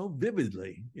remember so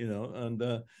vividly,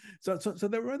 and so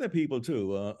there were other people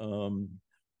too.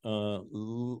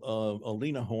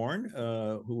 Alina Horn,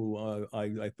 who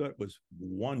I thought was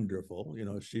wonderful.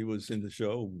 She was in the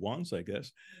show once, I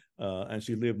guess, and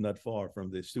she lived not far from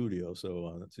the studio,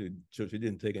 so she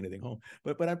didn't take anything home.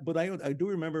 But I do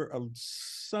remember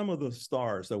some of the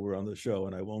stars that were on the show,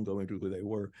 and I won't go into who they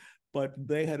were, but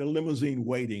they had a limousine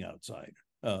waiting outside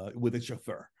with a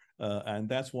chauffeur. And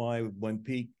that's why when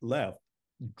Pete left,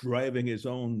 driving his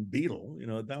own Beetle,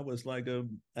 that was like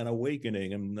an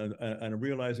awakening and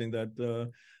realizing that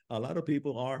a lot of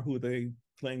people are who they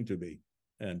claim to be,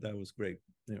 and that was great.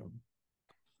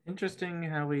 Interesting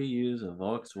how we use a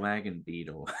Volkswagen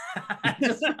Beetle. I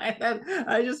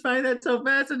just find that so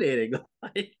fascinating.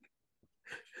 Like,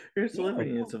 you're a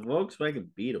celebrity. It's a Volkswagen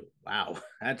Beetle. Wow,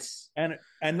 that's and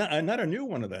not a new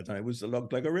one at that time. It was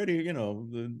looked like already,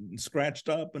 scratched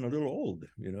up and a little old,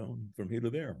 from here to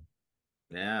there.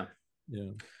 Yeah.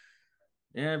 Yeah.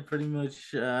 Yeah, pretty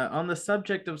much. On the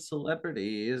subject of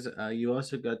celebrities, you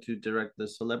also got to direct the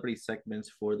celebrity segments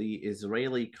for the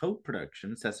Israeli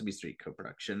co-production, Sesame Street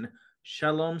co-production,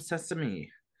 Shalom Sesame.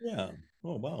 Yeah.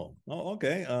 Oh, wow. Oh,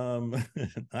 okay.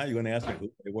 Now you're going to ask me who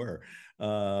they were.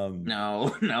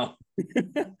 No. No.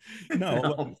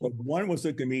 One was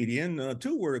a comedian.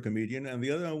 Two were a comedian, and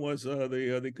the other was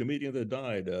the comedian that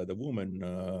died. The woman.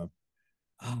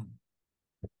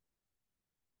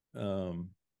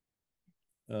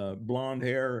 Blonde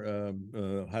hair.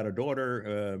 Had a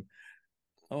daughter.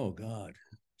 Oh God.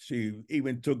 She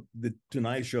even took the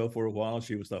Tonight Show for a while.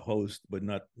 She was the host, but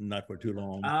not for too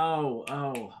long.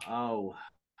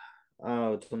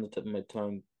 It's on the tip of my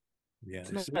tongue. Yeah,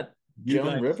 it's not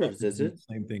Joan Rivers, is it?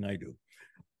 Same thing I do.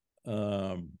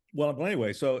 Well,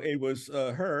 anyway, so it was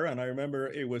her, and I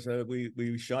remember it was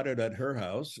we shot it at her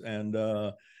house, and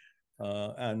I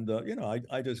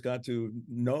just got to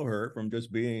know her from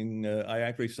just being. I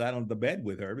actually sat on the bed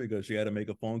with her because she had to make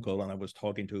a phone call, and I was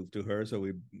talking to her, so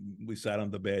we sat on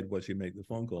the bed while she made the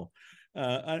phone call,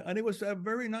 and it was a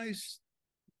very nice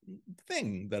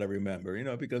thing that I remember,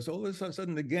 because all of a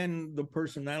sudden, again, the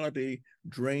personality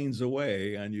drains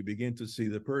away and you begin to see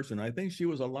the person. I think she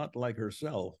was a lot like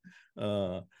herself.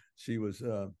 She was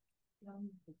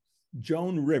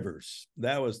Joan Rivers.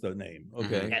 That was the name.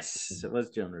 Okay. Yes, it was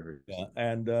Joan Rivers. Yeah,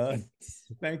 and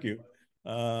thank you.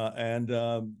 And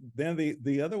then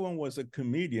the other one was a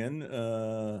comedian.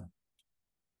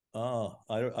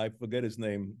 I forget his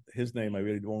name. His name I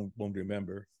really won't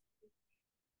remember.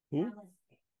 Who?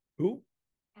 Who?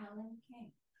 Alan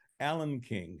King. Alan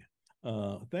King.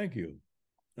 Thank you,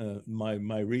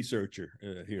 my researcher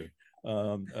here.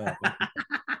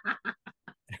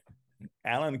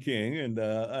 Alan King, and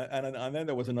then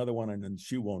there was another one, and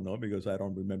she won't know because I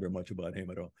don't remember much about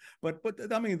him at all. But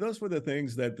I mean, those were the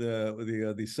things that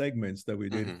the segments that we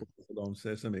did for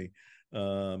Sesame,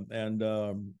 and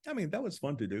I mean that was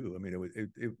fun to do. I mean,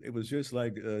 it was just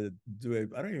like I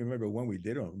don't even remember when we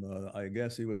did them. I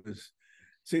guess it was.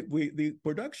 See, the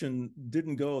production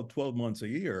didn't go 12 months a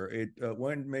year. It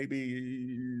went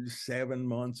maybe 7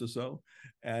 months or so,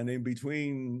 and in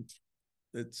between,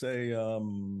 let's say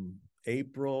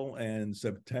April and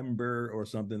September or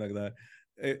something like that,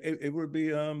 it would be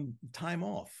time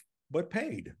off, but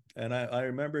paid. And I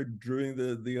remember during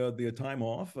the time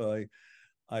off,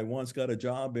 I once got a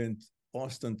job in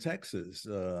Austin, Texas,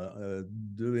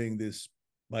 doing this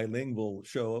bilingual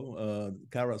show,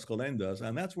 Carrascolendas,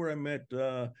 and that's where I met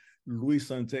Luis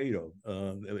Santeiro.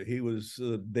 He was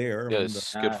there.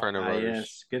 Yes, good friend of ours.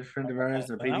 Yes, good friend of ours.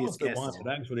 The previous guest. One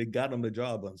that actually got him the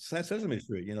job on Sesame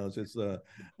Street. It's just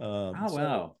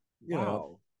wow.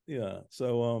 Yeah.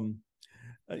 So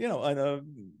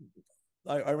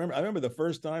I remember the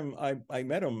first time I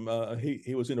met him.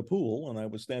 He was in a pool, and I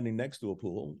was standing next to a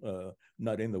pool,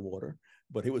 not in the water,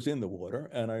 but he was in the water.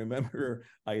 And I remember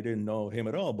I didn't know him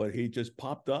at all, but he just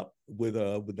popped up with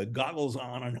the goggles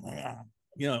on, and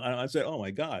I said, "Oh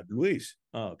my God, Luis!"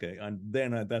 Oh, okay, and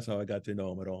then that's how I got to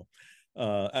know him at all.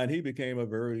 And he became a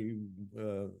very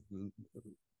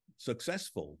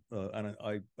successful, and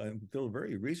I until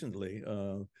very recently.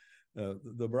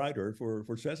 The writer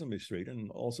for Sesame Street,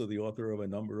 and also the author of a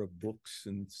number of books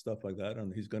and stuff like that.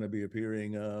 And he's going to be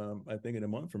appearing, I think, in a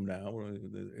month from now,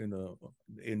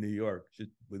 in New York,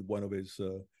 just with one of his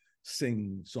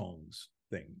sing songs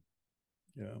thing.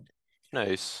 Yeah.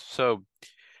 Nice. So,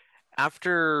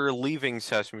 after leaving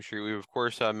Sesame Street, we of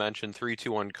course mentioned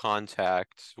 3-2-1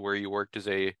 Contact, where you worked as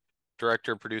a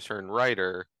director, producer, and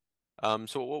writer.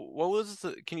 So what was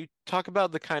can you talk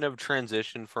about the kind of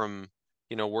transition from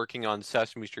working on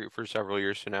Sesame Street for several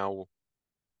years to now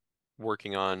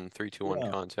working on 3-2-1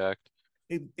 Contact?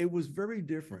 it was very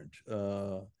different.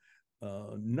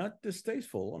 Not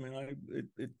distasteful. I mean,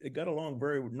 it got along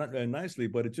very not nicely,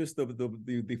 but it just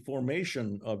the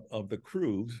formation of the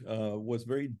crews was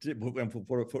very different.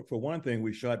 For one thing,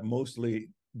 we shot mostly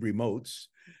remotes,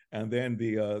 and then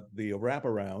the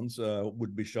wraparounds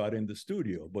would be shot in the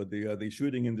studio. But the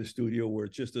shooting in the studio were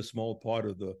just a small part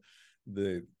of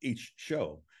the each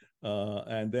show.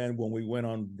 And then when we went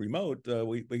on remote,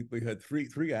 we had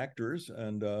three actors,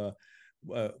 and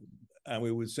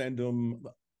we would send them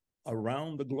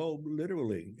around the globe,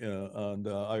 literally. And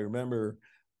I remember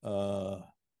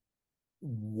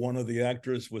one of the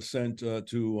actors was sent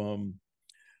to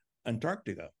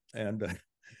Antarctica, and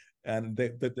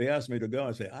they asked me to go.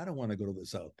 I say, I don't want to go to the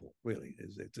South Pole. Really,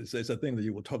 it's a thing that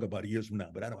you will talk about years from now,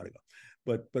 but I don't want to go.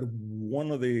 But one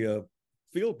of the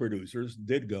field producers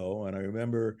did go, and I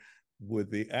remember with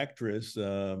the actress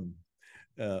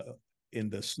in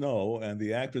the snow, and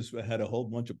the actress had a whole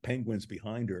bunch of penguins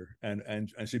behind her, and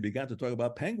she began to talk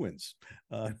about penguins,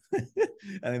 and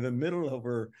in the middle of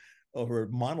her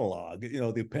monologue,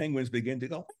 the penguins begin to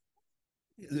go.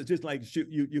 It's just like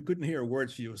you couldn't hear a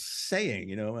word she was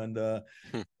saying, and that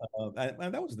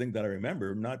was the thing that I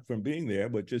remember, not from being there,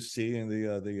 but just seeing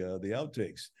the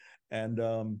outtakes, and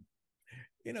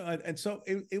and so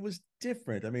it was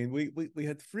different. I mean, we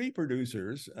had three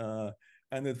producers.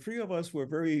 And the three of us were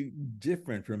very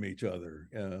different from each other,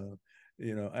 and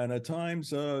at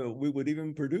times we would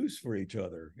even produce for each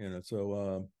other,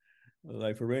 So,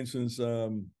 like for instance,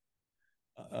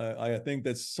 I think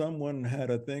that someone had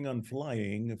a thing on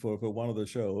flying for one of the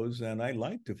shows, and I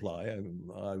like to fly.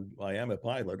 I am a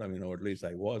pilot, or at least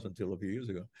I was until a few years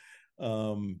ago,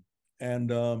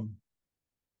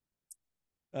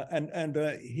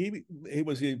 he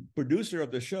was the producer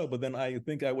of the show, but then I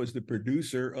think I was the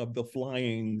producer of the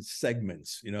flying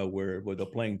segments, where the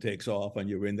plane takes off and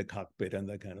you're in the cockpit and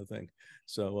that kind of thing.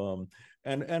 So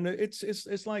and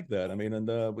it's like that. I mean,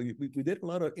 and we did a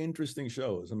lot of interesting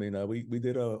shows. I mean, we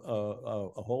did a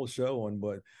whole show on,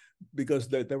 but because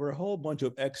there were a whole bunch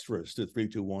of extras to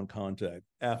 321 Contact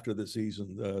after the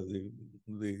season,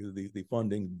 the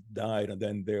funding died, and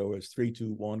then there was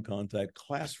 321 Contact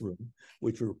Classroom,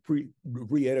 which were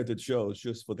re-edited shows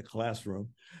just for the classroom,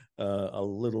 a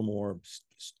little more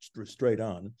straight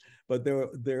on. But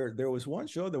there was one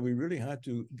show that we really had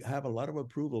to have a lot of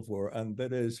approval for, and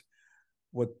that is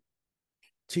what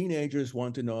teenagers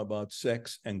want to know about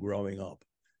sex and growing up.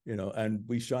 And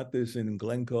we shot this in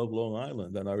Glen Cove, Long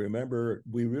Island. And I remember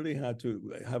we really had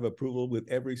to have approval with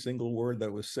every single word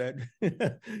that was said,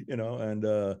 and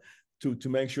to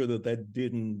make sure that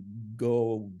didn't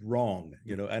go wrong,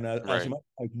 And as like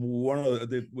one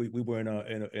of we were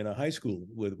in a high school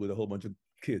with a whole bunch of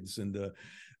kids, and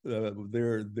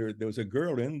there was a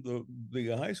girl in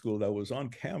the high school that was on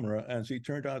camera, and she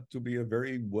turned out to be a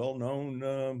very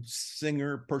well-known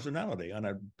singer personality. And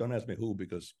don't ask me who,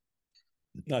 because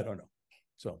I don't know.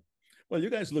 So, well, you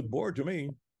guys look bored to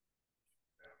me.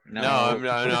 No, I'm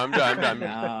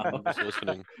just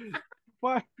listening.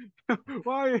 Why?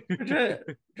 Why?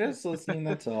 Just listening.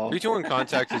 That's all. 321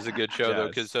 Contact is a good show though,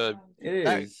 because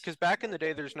because back in the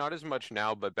day, there's not as much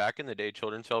now, but back in the day,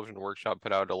 Children's Television Workshop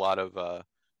put out a lot of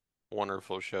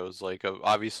wonderful shows, like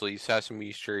obviously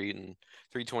Sesame Street and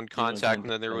 321 Contact, and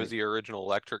then there was the original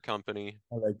Electric Company.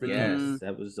 Yes,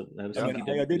 that was. I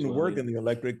didn't work in the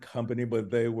Electric Company, but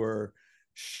they were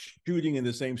shooting in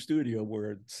the same studio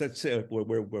where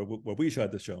we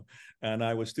shot the show, and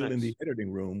I was still in the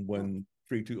editing room when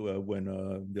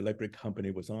the Electric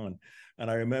Company was on. And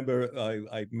I remember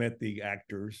I met the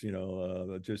actors,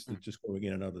 just going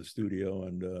in and out of the studio,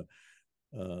 and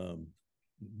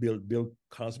Bill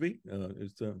Cosby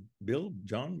is Bill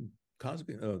John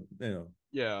Cosby,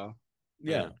 Yeah.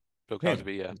 Bill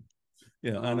Cosby, yeah.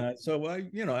 And so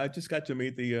I just got to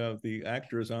meet the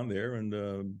actors on there, and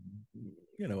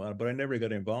but I never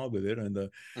got involved with it. And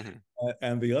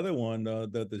and the other one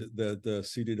that the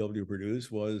CDW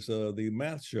produced was the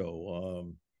math show.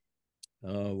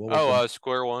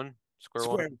 Square One. Square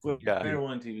One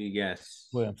TV, yes.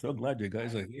 Well, I'm so glad you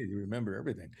guys are here. You remember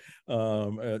everything.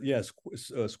 Yes,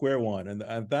 Square One,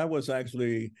 and that was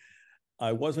actually,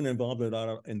 I wasn't involved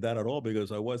in that at all,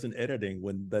 because I wasn't editing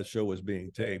when that show was being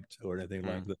taped or anything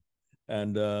like that.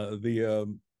 And I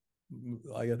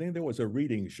think there was a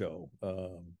reading show.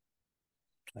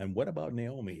 And What About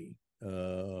Naomi?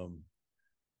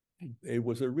 It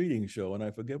was a reading show, and I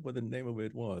forget what the name of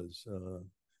it was.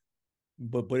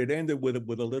 But it ended with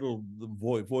a little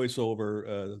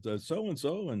voiceover, so and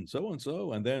so and so and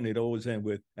so, and then it always ended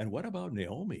with, and what about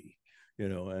Naomi?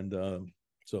 And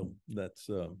so that's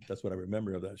what I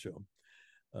remember of that show.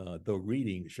 the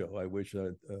reading show. I wish I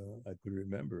could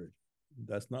remember it.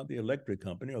 That's not the electric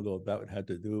company, although that had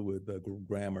to do with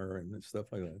grammar and stuff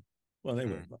like that. Well,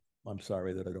 anyway, I'm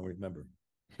sorry that I don't remember.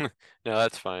 No,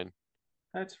 that's fine.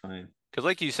 That's fine. Because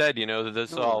like you said, No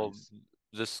worries.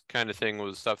 this kind of thing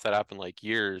was stuff that happened like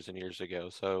years and years ago.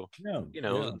 So, Yeah.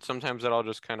 sometimes it all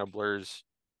just kind of blurs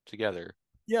together.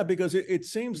 Yeah, because it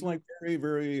seems like very,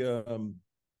 very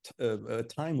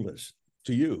timeless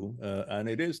to you, and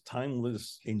it is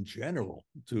timeless in general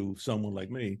to someone like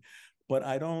me. But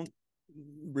I don't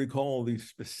recall these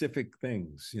specific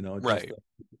things, Right.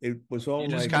 It was all You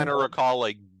just like, kind of recall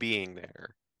like being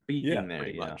there, Being there,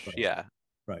 pretty yeah. much. Yeah,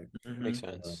 right. makes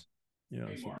sense.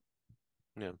 So,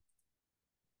 Yeah,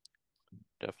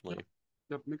 definitely.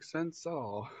 That makes sense at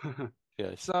all.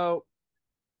 Yes. So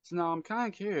now I'm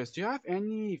kind of curious. Do you have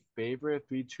any favorite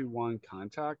 321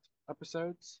 Contact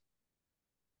episodes?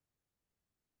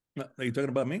 are you talking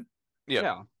about me? Yeah.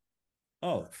 Yeah.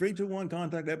 Oh, 321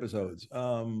 Contact episodes.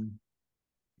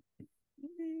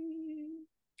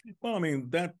 Well, I mean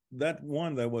that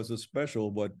one that was a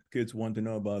special, what kids want to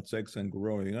know about sex and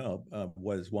growing up,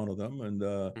 was one of them, and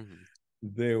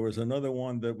there was another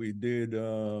one that we did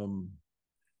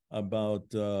about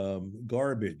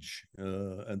garbage,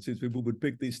 and since people would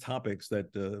pick these topics,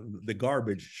 that the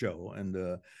garbage show, and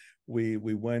we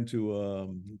went to a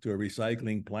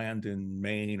recycling plant in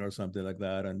Maine or something like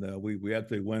that, and we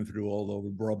actually went through all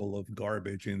the rubble of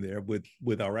garbage in there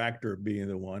with our actor being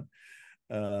the one.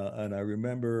 And I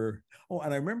remember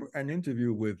an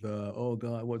interview with oh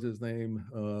God, what's his name?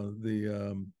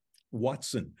 The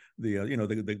Watson,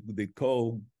 the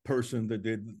co-person that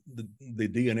did the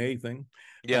DNA thing.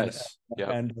 Yes.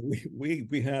 And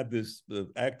we had this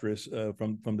actress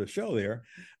from the show there,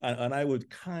 and I would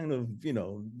kind of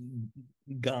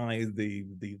guide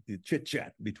the chit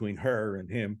chat between her and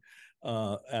him,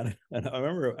 and I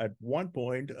remember at one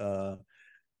point.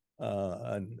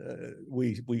 And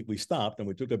we stopped and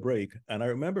we took a break, and I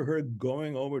remember her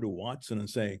going over to Watson and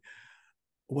saying,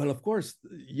 "Well, of course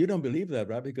you don't believe that,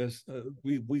 right? Because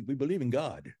we believe in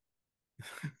God."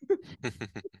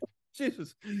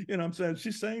 Jesus, I'm saying,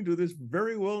 she's saying to this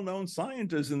very well-known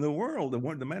scientist in the world,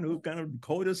 the man who kind of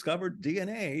co-discovered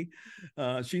DNA,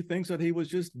 she thinks that he was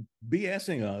just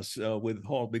BSing us with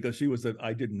Hall, because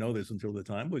I didn't know this until the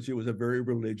time, but she was a very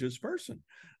religious person.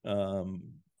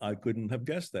 I couldn't have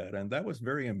guessed that, and that was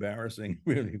very embarrassing,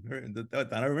 really. And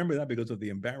I remember that because of the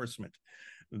embarrassment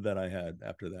that I had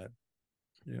after that.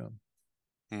 Yeah.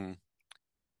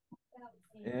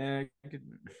 Yeah.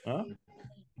 Huh?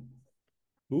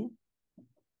 Who?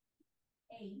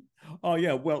 Oh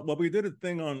yeah, well, we did a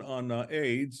thing on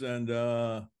AIDS, and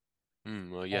well,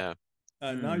 yeah.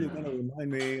 now you're going to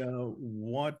remind me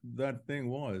what that thing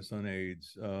was on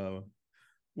AIDS.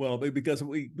 Well, because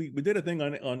we did a thing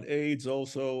on AIDS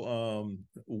also,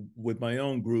 with my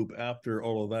own group after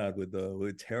all of that,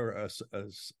 with Terra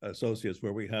Associates,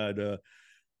 where we had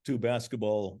two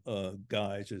basketball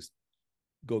guys just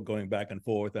going back and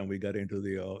forth, and we got into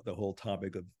the whole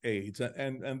topic of AIDS,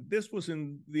 and this was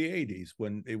in the 80s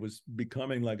when it was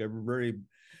becoming like a very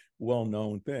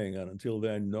well-known thing, and until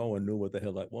then no one knew what the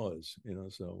hell that was,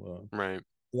 so right.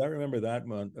 I remember that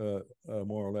one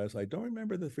more or less. I don't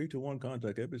remember the 321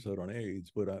 Contact episode on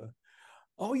AIDS, but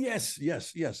oh yes.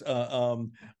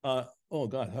 Oh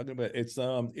God, how can I?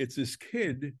 It's this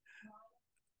kid,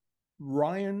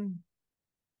 Ryan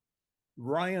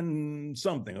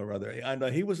something or other, and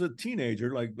he was a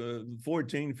teenager, like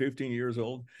 14, 15 years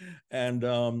old, and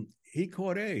he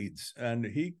caught AIDS, and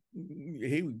he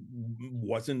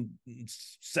wasn't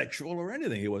sexual or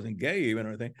anything. He wasn't gay even or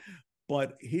anything,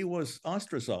 but he was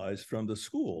ostracized from the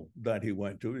school that he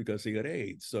went to because he had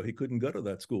AIDS, so he couldn't go to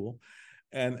that school.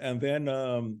 And then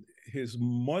his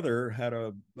mother had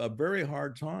a very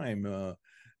hard time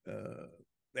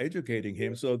educating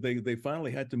him, so they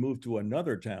finally had to move to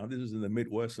another town. This is in the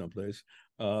Midwest someplace,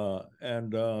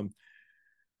 and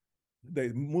they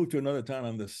moved to another town,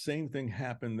 and the same thing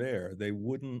happened there. They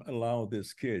wouldn't allow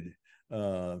this kid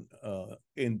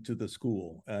into the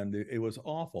school, and it was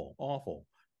awful.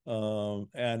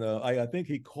 And I think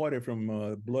he caught it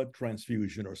from blood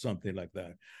transfusion or something like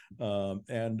that.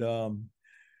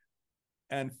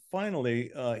 And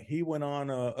finally, he went on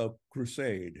a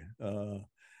crusade.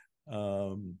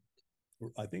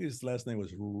 I think his last name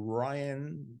was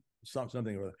Ryan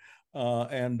something or other.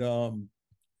 And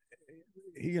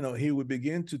he would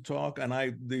begin to talk, and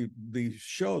the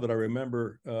show that I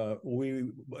remember,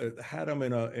 we had him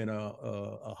in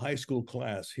a high school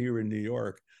class here in New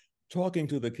York, talking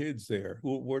to the kids there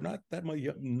who were not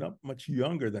much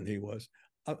younger than he was,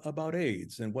 about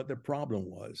AIDS and what the problem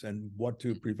was and what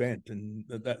to prevent and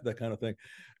that kind of thing,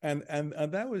 and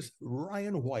that was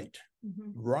Ryan White.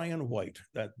 Mhm. Ryan White,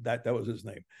 that was his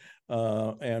name,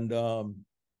 and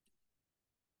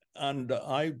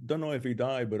I don't know if he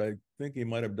died, but I think he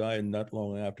might have died not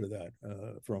long after that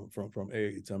from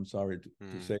AIDS. I'm sorry to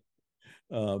say,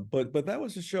 but that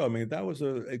was a show. I mean, that was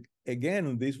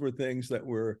again, these were things that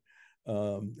were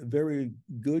very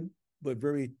good, but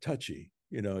very touchy.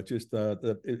 You know, just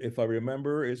if I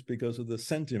remember, it's because of the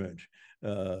sentiment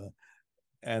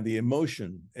and the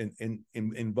emotion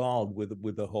involved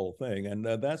with the whole thing, and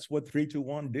that's what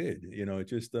 3-2-1 did. You know, it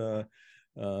just no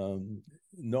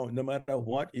matter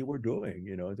what you were doing,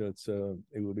 you know, that's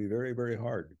it would be very, very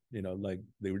hard. You know, like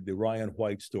the Ryan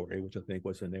White story, which I think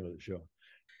was the name of the show.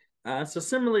 So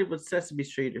similarly with Sesame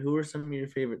Street, who are some of your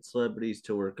favorite celebrities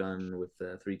to work on with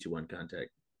 3-2-1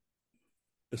 Contact?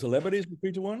 The celebrities with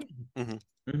 3-2-1? Mm-hmm.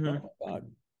 Mm-hmm. Oh my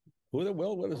God. What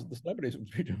is the celebrities with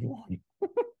 3-2-1?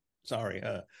 Sorry.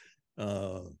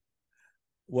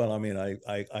 Well, I mean, I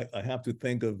have to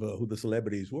think of who the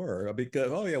celebrities were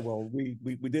because we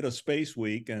did a space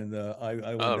week and I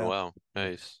went down. Wow,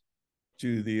 nice.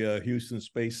 To the Houston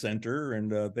Space Center,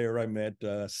 and there I met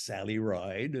Sally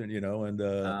Ride, and Yes.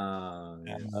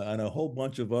 and a whole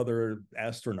bunch of other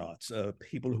astronauts,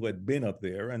 people who had been up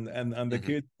there, and the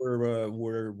kids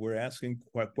were asking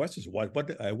questions.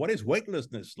 What is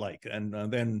weightlessness like? And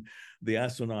then the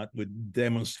astronaut would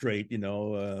demonstrate, and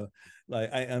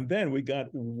then we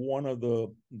got one of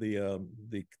the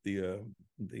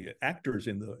actors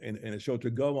in the show to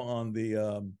go on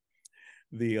the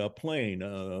plane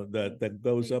that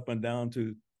goes up and down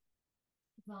to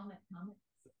Vomit comet.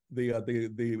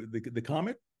 the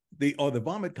comet. The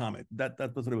vomit comet, that's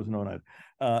what it was known as,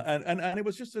 and it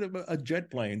was just a jet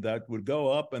plane that would go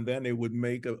up and then it would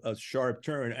make a sharp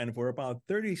turn, and for about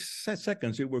 30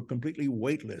 seconds it were completely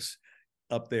weightless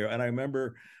up there. And I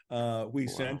remember we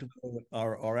sent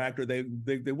our actor. They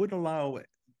wouldn't allow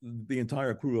the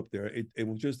entire crew up there. It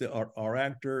was just our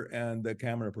actor and the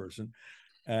camera person,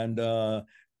 and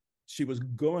she was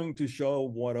going to show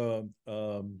what a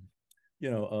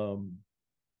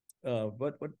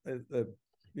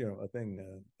thing,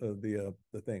 the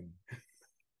thing.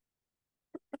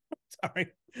 Sorry.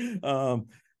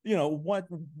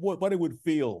 What it would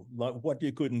feel like, what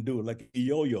you couldn't do, like a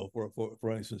yo-yo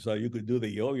for instance. You could do the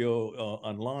yo-yo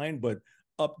online, but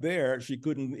up there she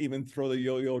couldn't even throw the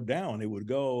yo-yo down. It would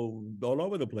go all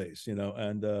over the place,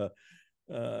 and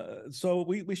so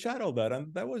we shot all that,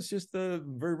 and that was just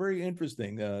very, very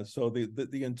interesting. So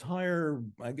the entire,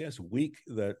 I guess, week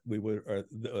that we were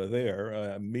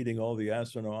there, meeting all the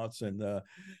astronauts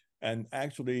and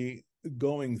actually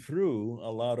going through a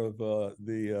lot of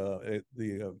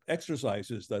the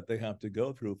exercises that they have to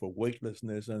go through for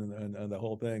weightlessness and the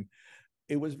whole thing.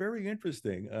 It was very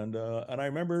interesting, and I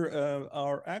remember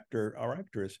our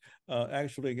actress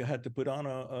actually had to put on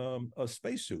a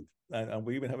spacesuit, and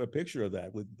we even have a picture of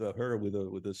that with her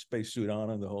with a spacesuit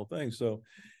on and the whole thing. So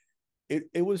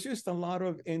it was just a lot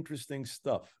of interesting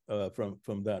stuff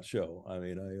from that show. I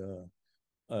mean,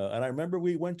 and I remember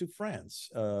we went to France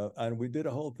and we did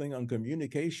a whole thing on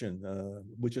communication,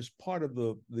 which is part of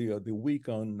the week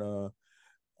on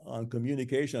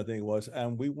communication, I think it was,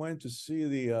 and we went to see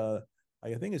the.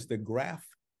 I think it's the Graph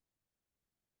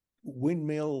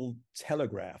windmill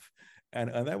telegraph.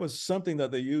 And that was something that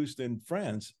they used in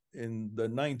France in the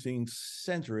 19th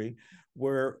century,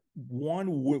 where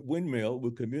one windmill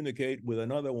would communicate with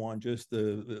another one just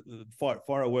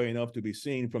far away enough to be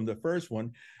seen from the first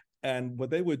one. And what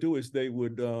they would do is they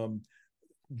would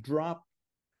drop,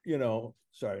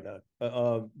 sorry,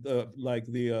 like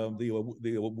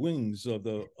the wings of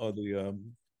the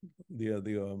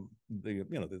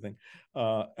thing,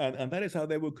 and that is how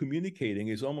they were communicating.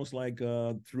 Is almost like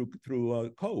through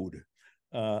code,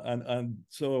 and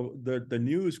so the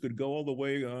news could go all the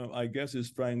way. I guess is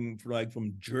from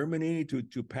Germany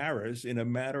to Paris in a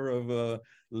matter of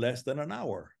less than an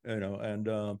hour. And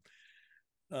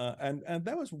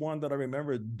that was one that I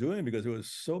remember doing because it was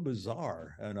so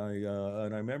bizarre. And I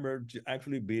remember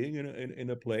actually being in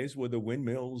a place where the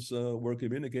windmills were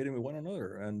communicating with one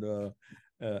another. And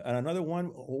another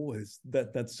one, is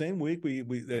that same week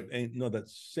that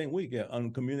same week,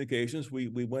 on communications,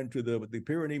 we went to the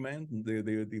Pyrenees Mountains,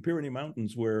 the Pyrenees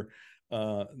Mountains, where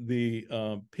the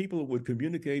people would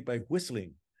communicate by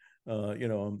whistling.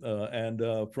 And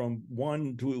from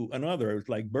one to another, it's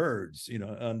like birds,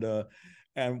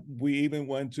 and we even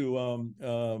went to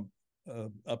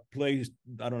a place,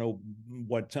 I don't know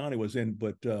what town it was in,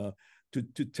 but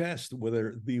to test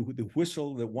whether the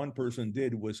whistle that one person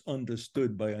did was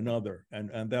understood by another,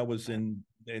 and that was in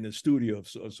in a studio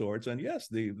of sorts. And yes,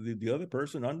 the other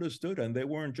person understood, and they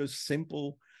weren't just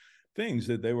simple things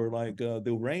that they were like,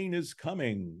 the rain is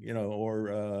coming,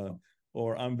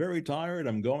 or I'm very tired,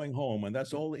 I'm going home, and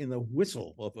that's all in a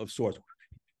whistle of sorts.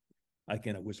 I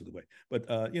cannot whistle away, but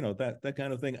that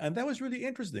kind of thing, and that was really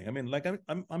interesting. I mean, like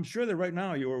I'm sure that right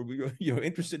now you're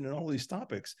interested in all these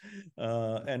topics,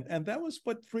 and that was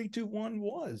what 321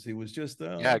 was. It was just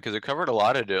Yeah, because it covered a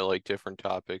lot of like different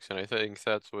topics, and I think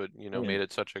that's what yeah. made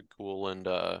it such a cool and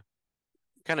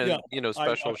kind of Yeah,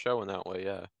 special show in that way.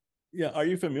 Yeah. yeah. Are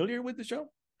you familiar with the show?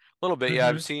 A little bit, yeah.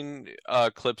 Mm-hmm. I've seen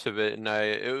clips of it, and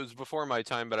it was before my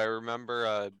time, but I remember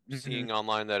Mm-hmm. seeing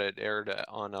online that it aired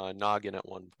on Noggin at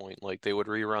one point. Like they would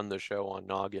rerun the show on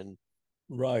Noggin.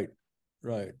 Right,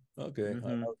 right. Okay,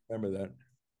 Mm-hmm. I remember that.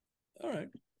 All right.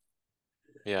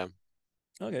 Yeah.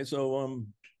 Okay, so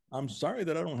I'm sorry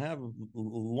that I don't have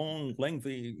long,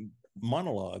 lengthy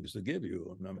monologues to give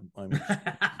you.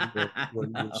 We're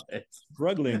No,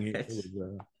 struggling here it's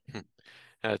with.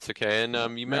 That's okay. And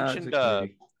you no, it's mentioned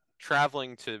okay.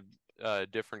 traveling to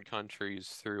different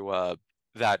countries through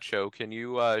that show. Can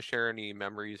you share any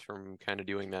memories from kind of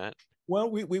doing that?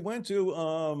 Well, we went to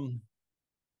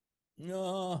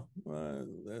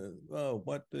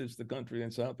what is the country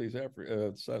in Southeast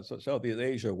Africa, Southeast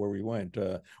Asia where we went?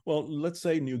 Well, let's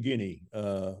say New Guinea.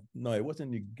 No, it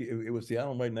wasn't New Guinea. It was the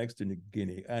island right next to New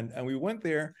Guinea, and we went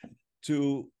there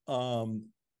to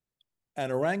an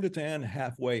orangutan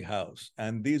halfway house,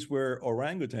 and these were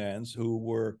orangutans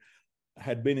who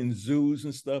had been in zoos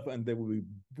and stuff, and they would be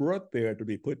brought there to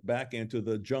be put back into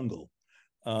the jungle.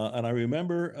 And I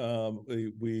remember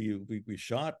we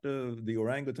shot the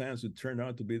orangutans, who turned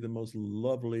out to be the most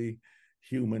lovely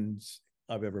humans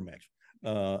I've ever met.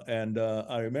 And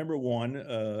I remember one,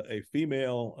 a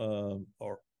female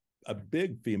or a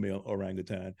big female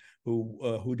orangutan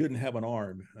who didn't have an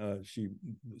arm. She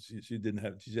didn't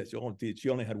have. She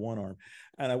only had one arm.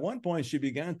 And at one point, she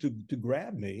began to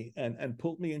grab me and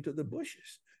pull me into the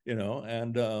bushes.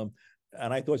 And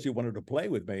I thought she wanted to play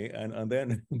with me. And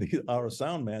then our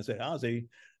sound man said, Ozzie,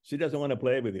 she doesn't want to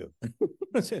play with you.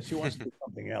 She wants to do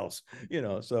something else.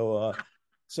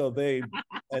 So they,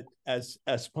 as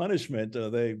punishment,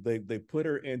 they put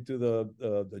her into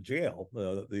the jail,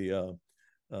 the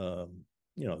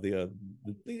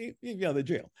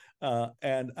jail.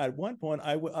 And at one point,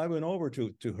 I went over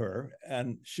to her,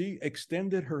 and she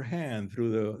extended her hand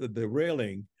through the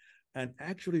railing, and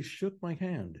actually shook my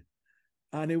hand.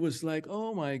 And it was like,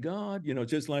 oh my God,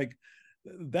 just like,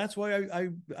 that's why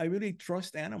I really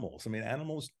trust animals. I mean,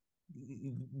 animals,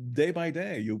 day by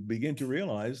day, you begin to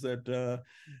realize that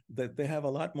they have a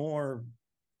lot more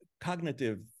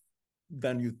cognitive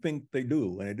than you think they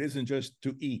do, and it isn't just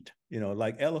to eat.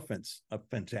 Like elephants are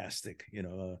fantastic.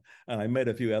 And I met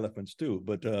a few elephants too.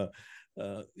 But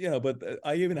I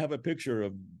even have a picture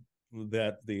of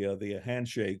the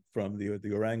handshake from the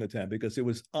orangutan, because it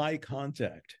was eye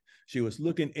contact. She was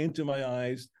looking into my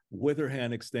eyes with her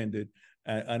hand extended,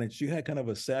 and she had kind of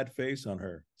a sad face on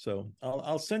her. So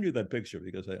I'll send you that picture,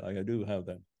 because I do have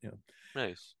that.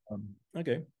 Nice.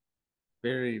 Okay.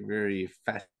 Very, very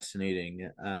fascinating.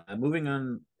 Moving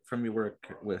on from your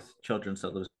work with Children's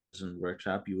Television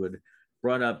Workshop, you would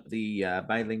brought up the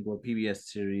bilingual PBS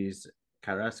series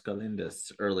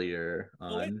Carrascolendas earlier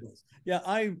on. Yeah,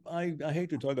 I hate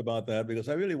to talk about that, because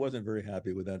I really wasn't very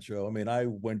happy with that show. I mean, I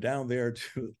went down there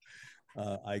to,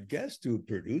 I guess, to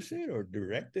produce it or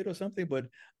direct it or something, but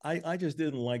I just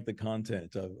didn't like the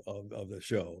content of the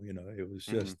show. It was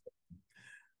just,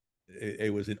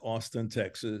 it was in Austin,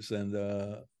 Texas, and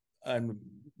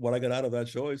what I got out of that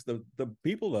show is the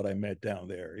people that I met down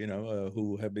there,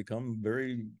 who have become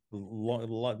very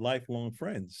lifelong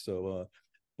friends. So,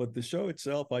 but the show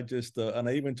itself, I just and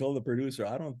I even told the producer,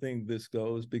 I don't think this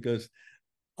goes, because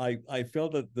I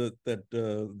felt that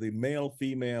the male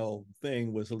female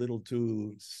thing was a little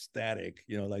too static.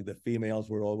 Like the females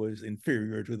were always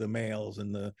inferior to the males,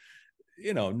 and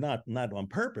not on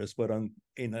purpose, but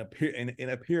in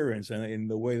appearance and in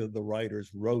the way that the writers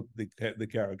wrote the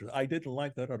characters. I didn't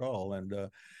like that at all,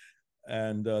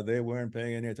 and they weren't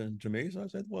paying any attention to me. So I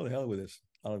said, well, the hell with this.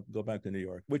 I'll go back to New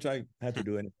York, which I had to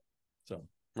do anyway. So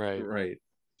Right.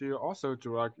 Do you also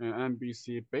direct an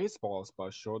NBC baseball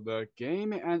special, The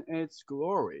Game and Its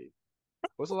Glory?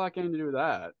 What's it like getting to do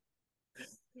that?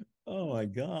 Oh my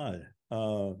God.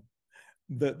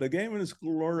 The Game and Its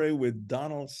Glory with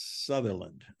Donald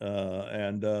Sutherland.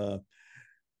 And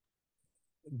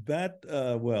that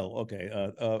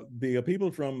the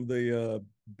people from the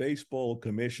baseball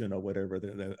commission or whatever,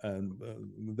 and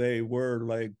they were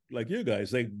like you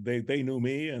guys. They knew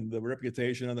me and the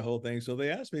reputation and the whole thing. So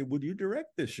they asked me, "Would you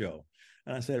direct this show?"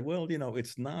 And I said, well,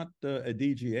 it's not a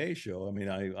DGA show. I mean,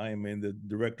 I am in the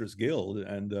Directors Guild,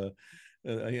 and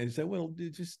he said, well,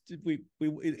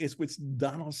 it's with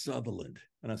Donald Sutherland.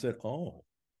 And I said, oh,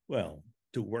 well,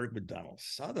 to work with Donald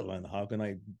Sutherland, how can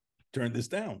I turn this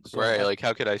down? So Right, like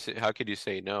how could you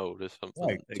say no to something,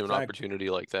 right, to an exactly. opportunity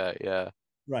like that? Yeah.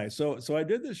 Right. So I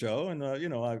did the show, and I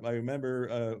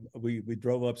remember we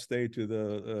drove upstate to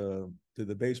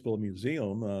the baseball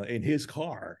museum in his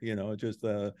car, just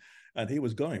and he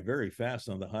was going very fast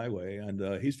on the highway,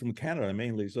 and he's from Canada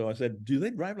mainly. So I said, "Do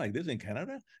they drive like this in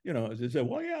Canada?" He said,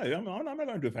 "Well, yeah, I'm not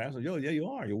going too fast." I said, yeah, you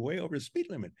are. You're way over the speed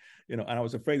limit, And I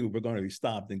was afraid we were going to be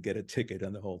stopped and get a ticket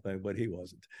and the whole thing, but he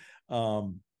wasn't.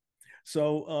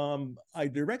 So I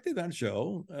directed that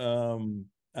show.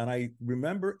 And I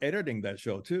remember editing that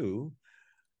show too.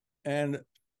 And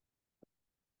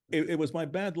it was my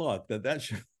bad luck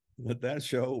that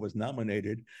show was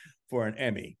nominated for an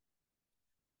Emmy.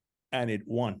 And it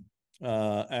won.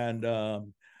 And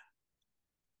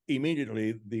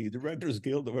immediately the Directors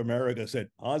Guild of America said,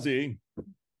 Ozzie,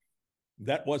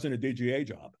 that wasn't a DGA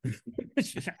job.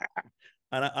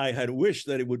 And I had wished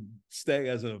that it would stay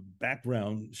as a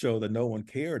background show that no one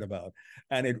cared about.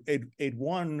 And it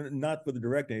won not for the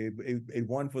directing, it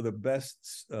won for the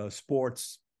best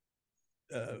sports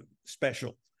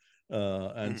special.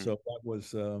 And so that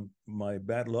was my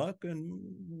bad luck, and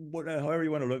however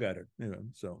you want to look at it,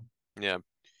 so. Yeah.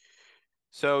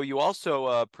 So you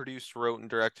also produced, wrote, and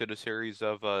directed a series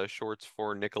of shorts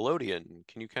for Nickelodeon.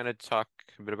 Can you kind of talk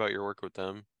a bit about your work with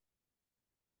them?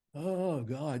 Oh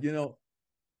God,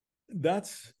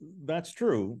 that's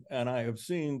true, and I have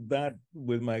seen that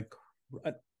with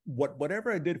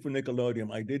whatever I did for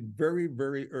Nickelodeon, I did very,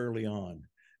 very early on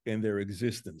in their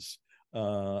existence.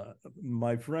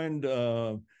 My friend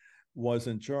was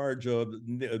in charge of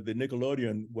the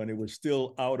Nickelodeon when it was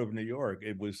still out of New York.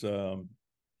 It was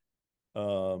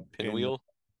Pinwheel?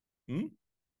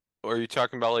 Or are you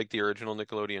talking about like the original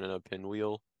Nickelodeon and a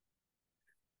Pinwheel?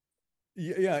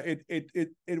 Yeah,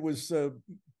 it was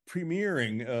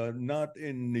premiering not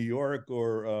in New York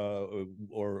or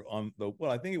on the,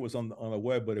 well, I think it was on the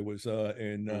web, but it was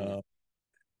in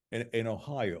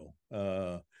Ohio.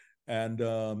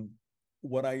 And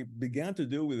what I began to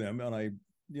do with them, and I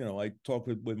talked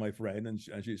with my friend, and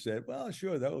she said, well,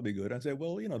 sure, that would be good. I said,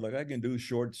 well, like I can do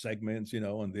short segments,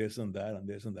 on this and that and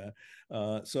this and that.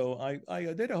 So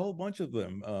I did a whole bunch of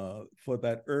them for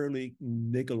that early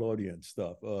Nickelodeon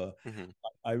stuff.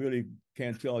 I really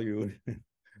can't tell you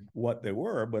what they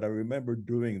were, but I remember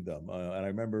doing them. And I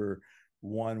remember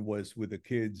one was with the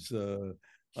kids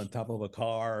on top of a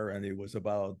car, and it was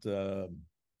about,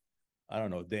 I don't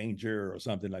know, danger or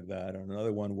something like that. And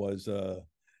another one was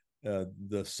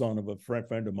the son of a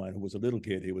friend of mine who was a little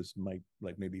kid. He was like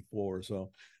maybe 4 or so,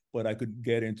 but I could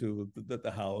get into the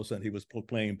house, and he was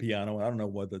playing piano. I don't know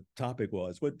what the topic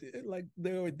was, but like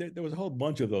there was a whole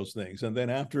bunch of those things. And then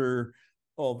after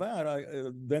all that,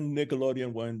 then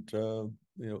Nickelodeon went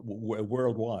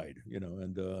worldwide,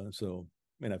 and so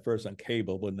at first on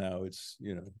cable, but now it's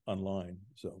online.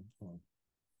 So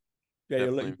yeah,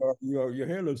 your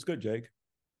hair looks good, Jake.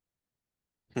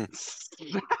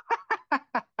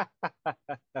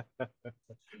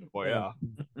 Well, yeah.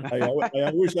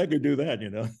 I wish I could do that,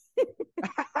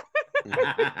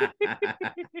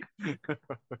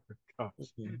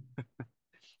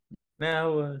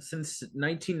 Now, since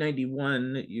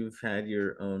 1991, you've had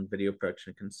your own video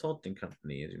production consulting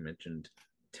company, as you mentioned,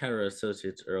 Terra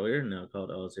Associates earlier, now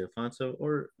called Ozzie Alfonso,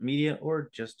 or Media, or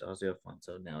just Ozzie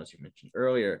Alfonso now, as you mentioned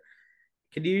earlier.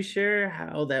 Could you share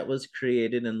how that was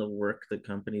created and the work the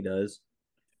company does?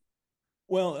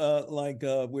 Well,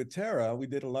 with Terra, we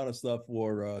did a lot of stuff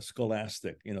for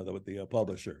Scholastic, the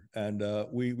publisher, and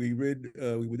we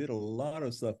did a lot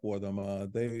of stuff for them.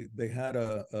 They had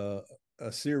a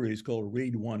series called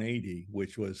Read 180,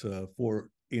 which was for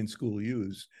in-school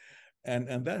use,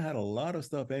 and that had a lot of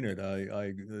stuff in it.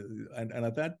 And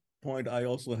at that point, I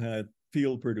also had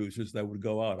field producers that would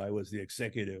go out. I was the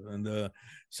executive, and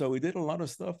so we did a lot of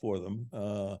stuff for them.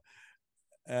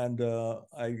 And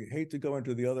I hate to go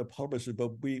into the other publishers,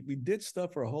 but we did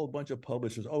stuff for a whole bunch of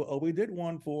publishers. Oh, we did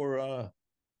one for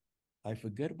I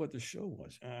forget what the show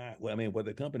was. Well, I mean, what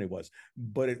the company was,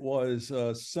 but it was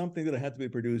something that had to be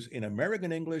produced in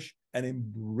American English and in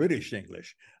British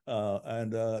English,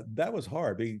 and that was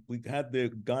hard. We had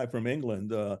the guy from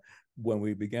England when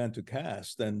we began to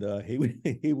cast, and he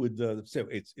would say,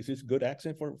 "Is this a good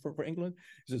accent for England?"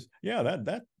 He says, "Yeah,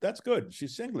 that's good.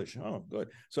 She's English. Oh, good."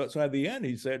 So at the end,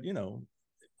 he said,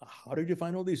 how did you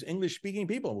find all these English-speaking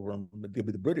people from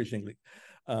the British English?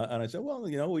 And I said, well,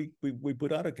 we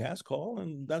put out a cast call,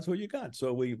 and that's what you got.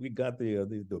 So we got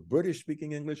the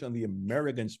British-speaking English and the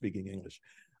American-speaking English.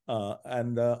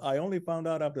 And I only found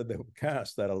out after the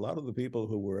cast that a lot of the people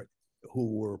who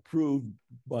were approved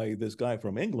by this guy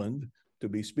from England to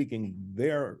be speaking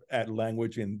their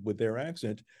language with their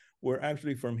accent were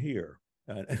actually from here.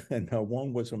 And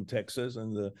one was from Texas,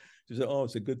 and she said, "Oh,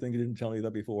 it's a good thing you didn't tell me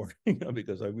that before,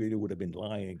 because I really would have been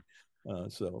lying."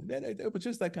 So it was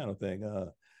just that kind of thing.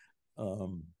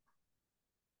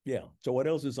 Yeah. So what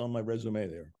else is on my resume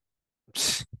there?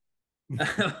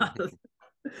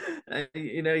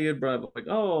 You brought up like,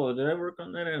 oh, did I work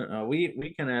on that?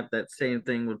 We can have that same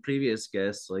thing with previous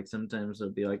guests. Like sometimes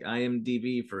it'll be like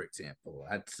IMDb, for example.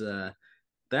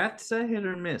 That's a hit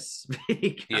or miss.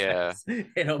 Yeah.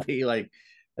 It'll be like,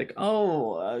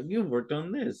 you worked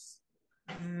on this.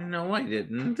 No, I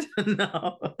didn't.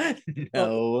 No.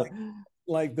 Well,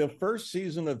 like the first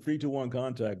season of 3-2-1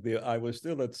 Contact, I was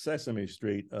still at Sesame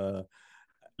Street.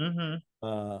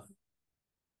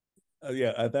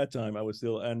 Yeah, at that time I was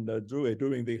still, and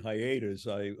during the hiatus,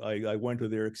 I went to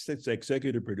their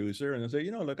executive producer and I said,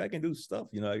 look, I can do stuff.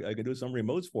 I can do some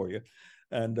remotes for you,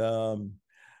 and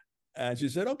she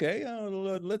said, okay,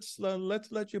 let's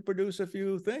let you produce a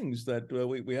few things that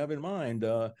we have in mind,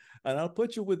 and I'll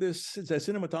put you with this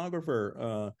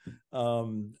cinematographer.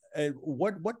 And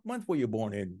what month were you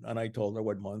born in? And I told her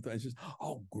what month, and she says,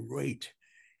 oh, great,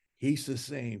 he's the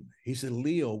same. He's a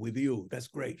Leo with you. That's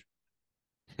great.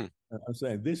 I'm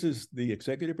saying this is the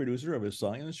executive producer of a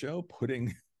science show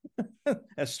putting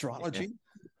astrology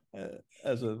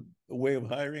as a way of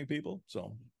hiring people.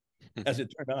 So as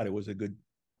it turned out, it was a good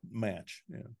match.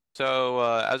 Yeah. So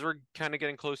as we're kind of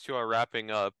getting close to our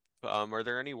wrapping up, are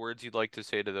there any words you'd like to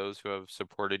say to those who have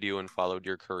supported you and followed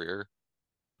your career?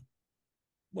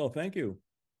 Well, thank you.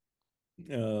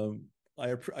 I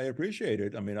appreciate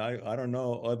it. I mean, I don't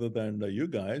know other than you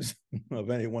guys of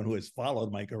anyone who has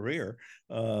followed my career.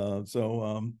 Well,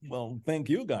 thank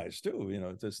you guys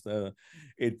too. Just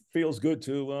it feels good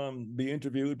to be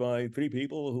interviewed by 3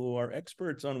 people who are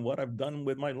experts on what I've done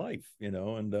with my life.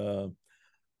 And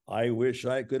I wish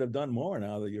I could have done more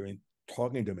now that you're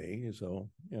talking to me. So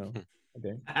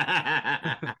okay.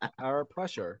 Our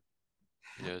pleasure.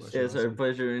 Yes. It's our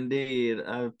pleasure indeed.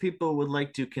 People would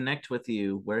like to connect with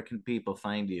you. Where can people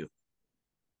find you?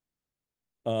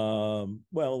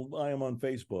 Well, I am on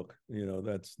Facebook.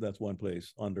 That's one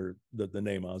place under the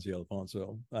name Ozzie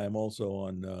Alfonso. I am also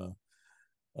on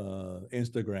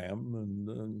Instagram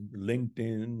and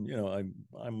LinkedIn.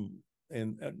 I'm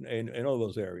in all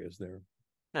those areas there.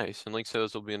 Nice. And links to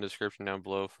those will be in the description down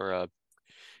below for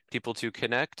people to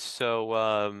connect.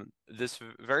 So this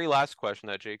very last question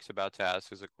that Jake's about to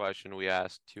ask is a question we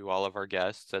ask to all of our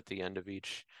guests at the end of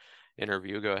each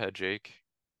interview. Go ahead, Jake.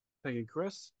 Thank you,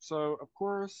 Chris. So, of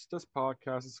course, this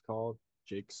podcast is called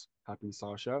Jake's Happy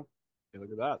Nostalgia Show. Hey,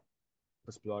 look at that.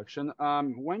 Post-production.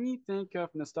 When you think of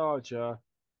nostalgia,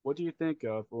 what do you think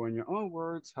of? Or in your own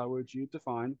words, how would you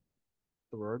define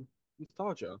the word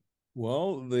nostalgia?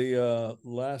 Well, the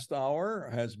last hour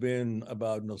has been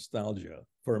about nostalgia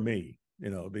for me,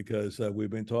 because we've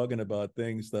been talking about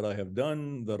things that I have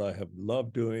done, that I have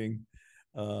loved doing,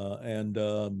 and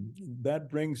that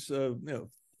brings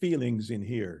feelings in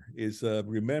here, is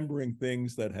remembering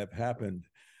things that have happened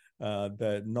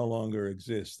that no longer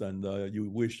exist, and you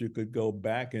wish you could go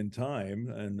back in time,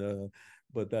 and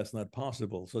but that's not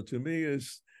possible. So to me,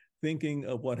 is thinking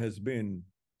of what has been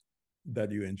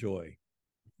that you enjoy.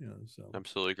 So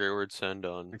absolutely great word to end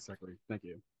on. Exactly. Thank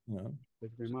you. Yeah. Thank you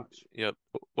very much. Yep.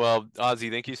 Well, Ozzie,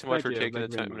 thank you so much for taking the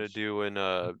Thank you very time to much. do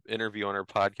an interview on our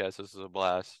podcast. This is a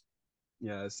blast.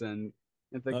 Yes, and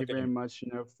thank you very much,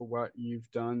 for what you've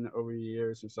done over the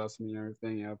years with Sesame and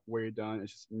everything. What you've done, it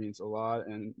just means a lot,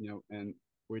 and and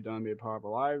what you've done be a part of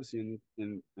our lives, and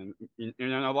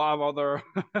a lot of other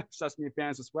Sesame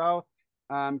fans as well.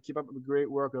 Keep up with the great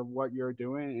work of what you're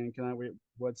doing, and cannot wait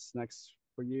what's next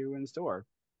for you in store.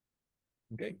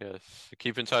 Okay. Yes.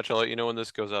 Keep in touch. I'll let you know when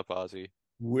this goes up, Ozzie.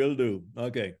 Will do.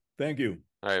 Okay. Thank you.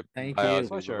 All right. Thank Bye, you. Ozzie.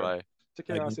 Pleasure. Bye. Take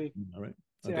care, Ozzie. All right.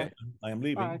 See Okay. ya. I am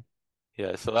leaving. Bye.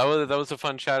 Yeah, so that was a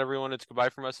fun chat, everyone. It's goodbye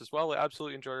from us as well. We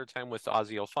absolutely enjoyed our time with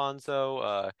Ozzie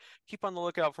Alfonso. Keep on the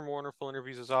lookout for more wonderful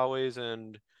interviews as always,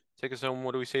 and take us home.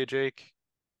 What do we say, Jake?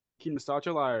 Keep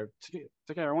nostalgia alive. Take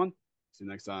care, everyone. See you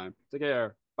next time. Take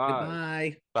care.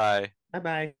 Bye. Goodbye. Bye.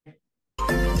 Bye.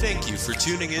 Thank you for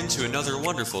tuning in to another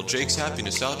wonderful Jake's Happy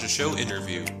Nostalgia Show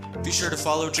interview. Be sure to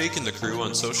follow Jake and the crew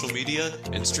on social media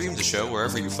and stream the show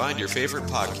wherever you find your favorite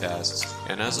podcasts.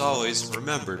 And as always,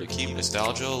 remember to keep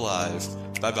nostalgia alive.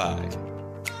 Bye-bye.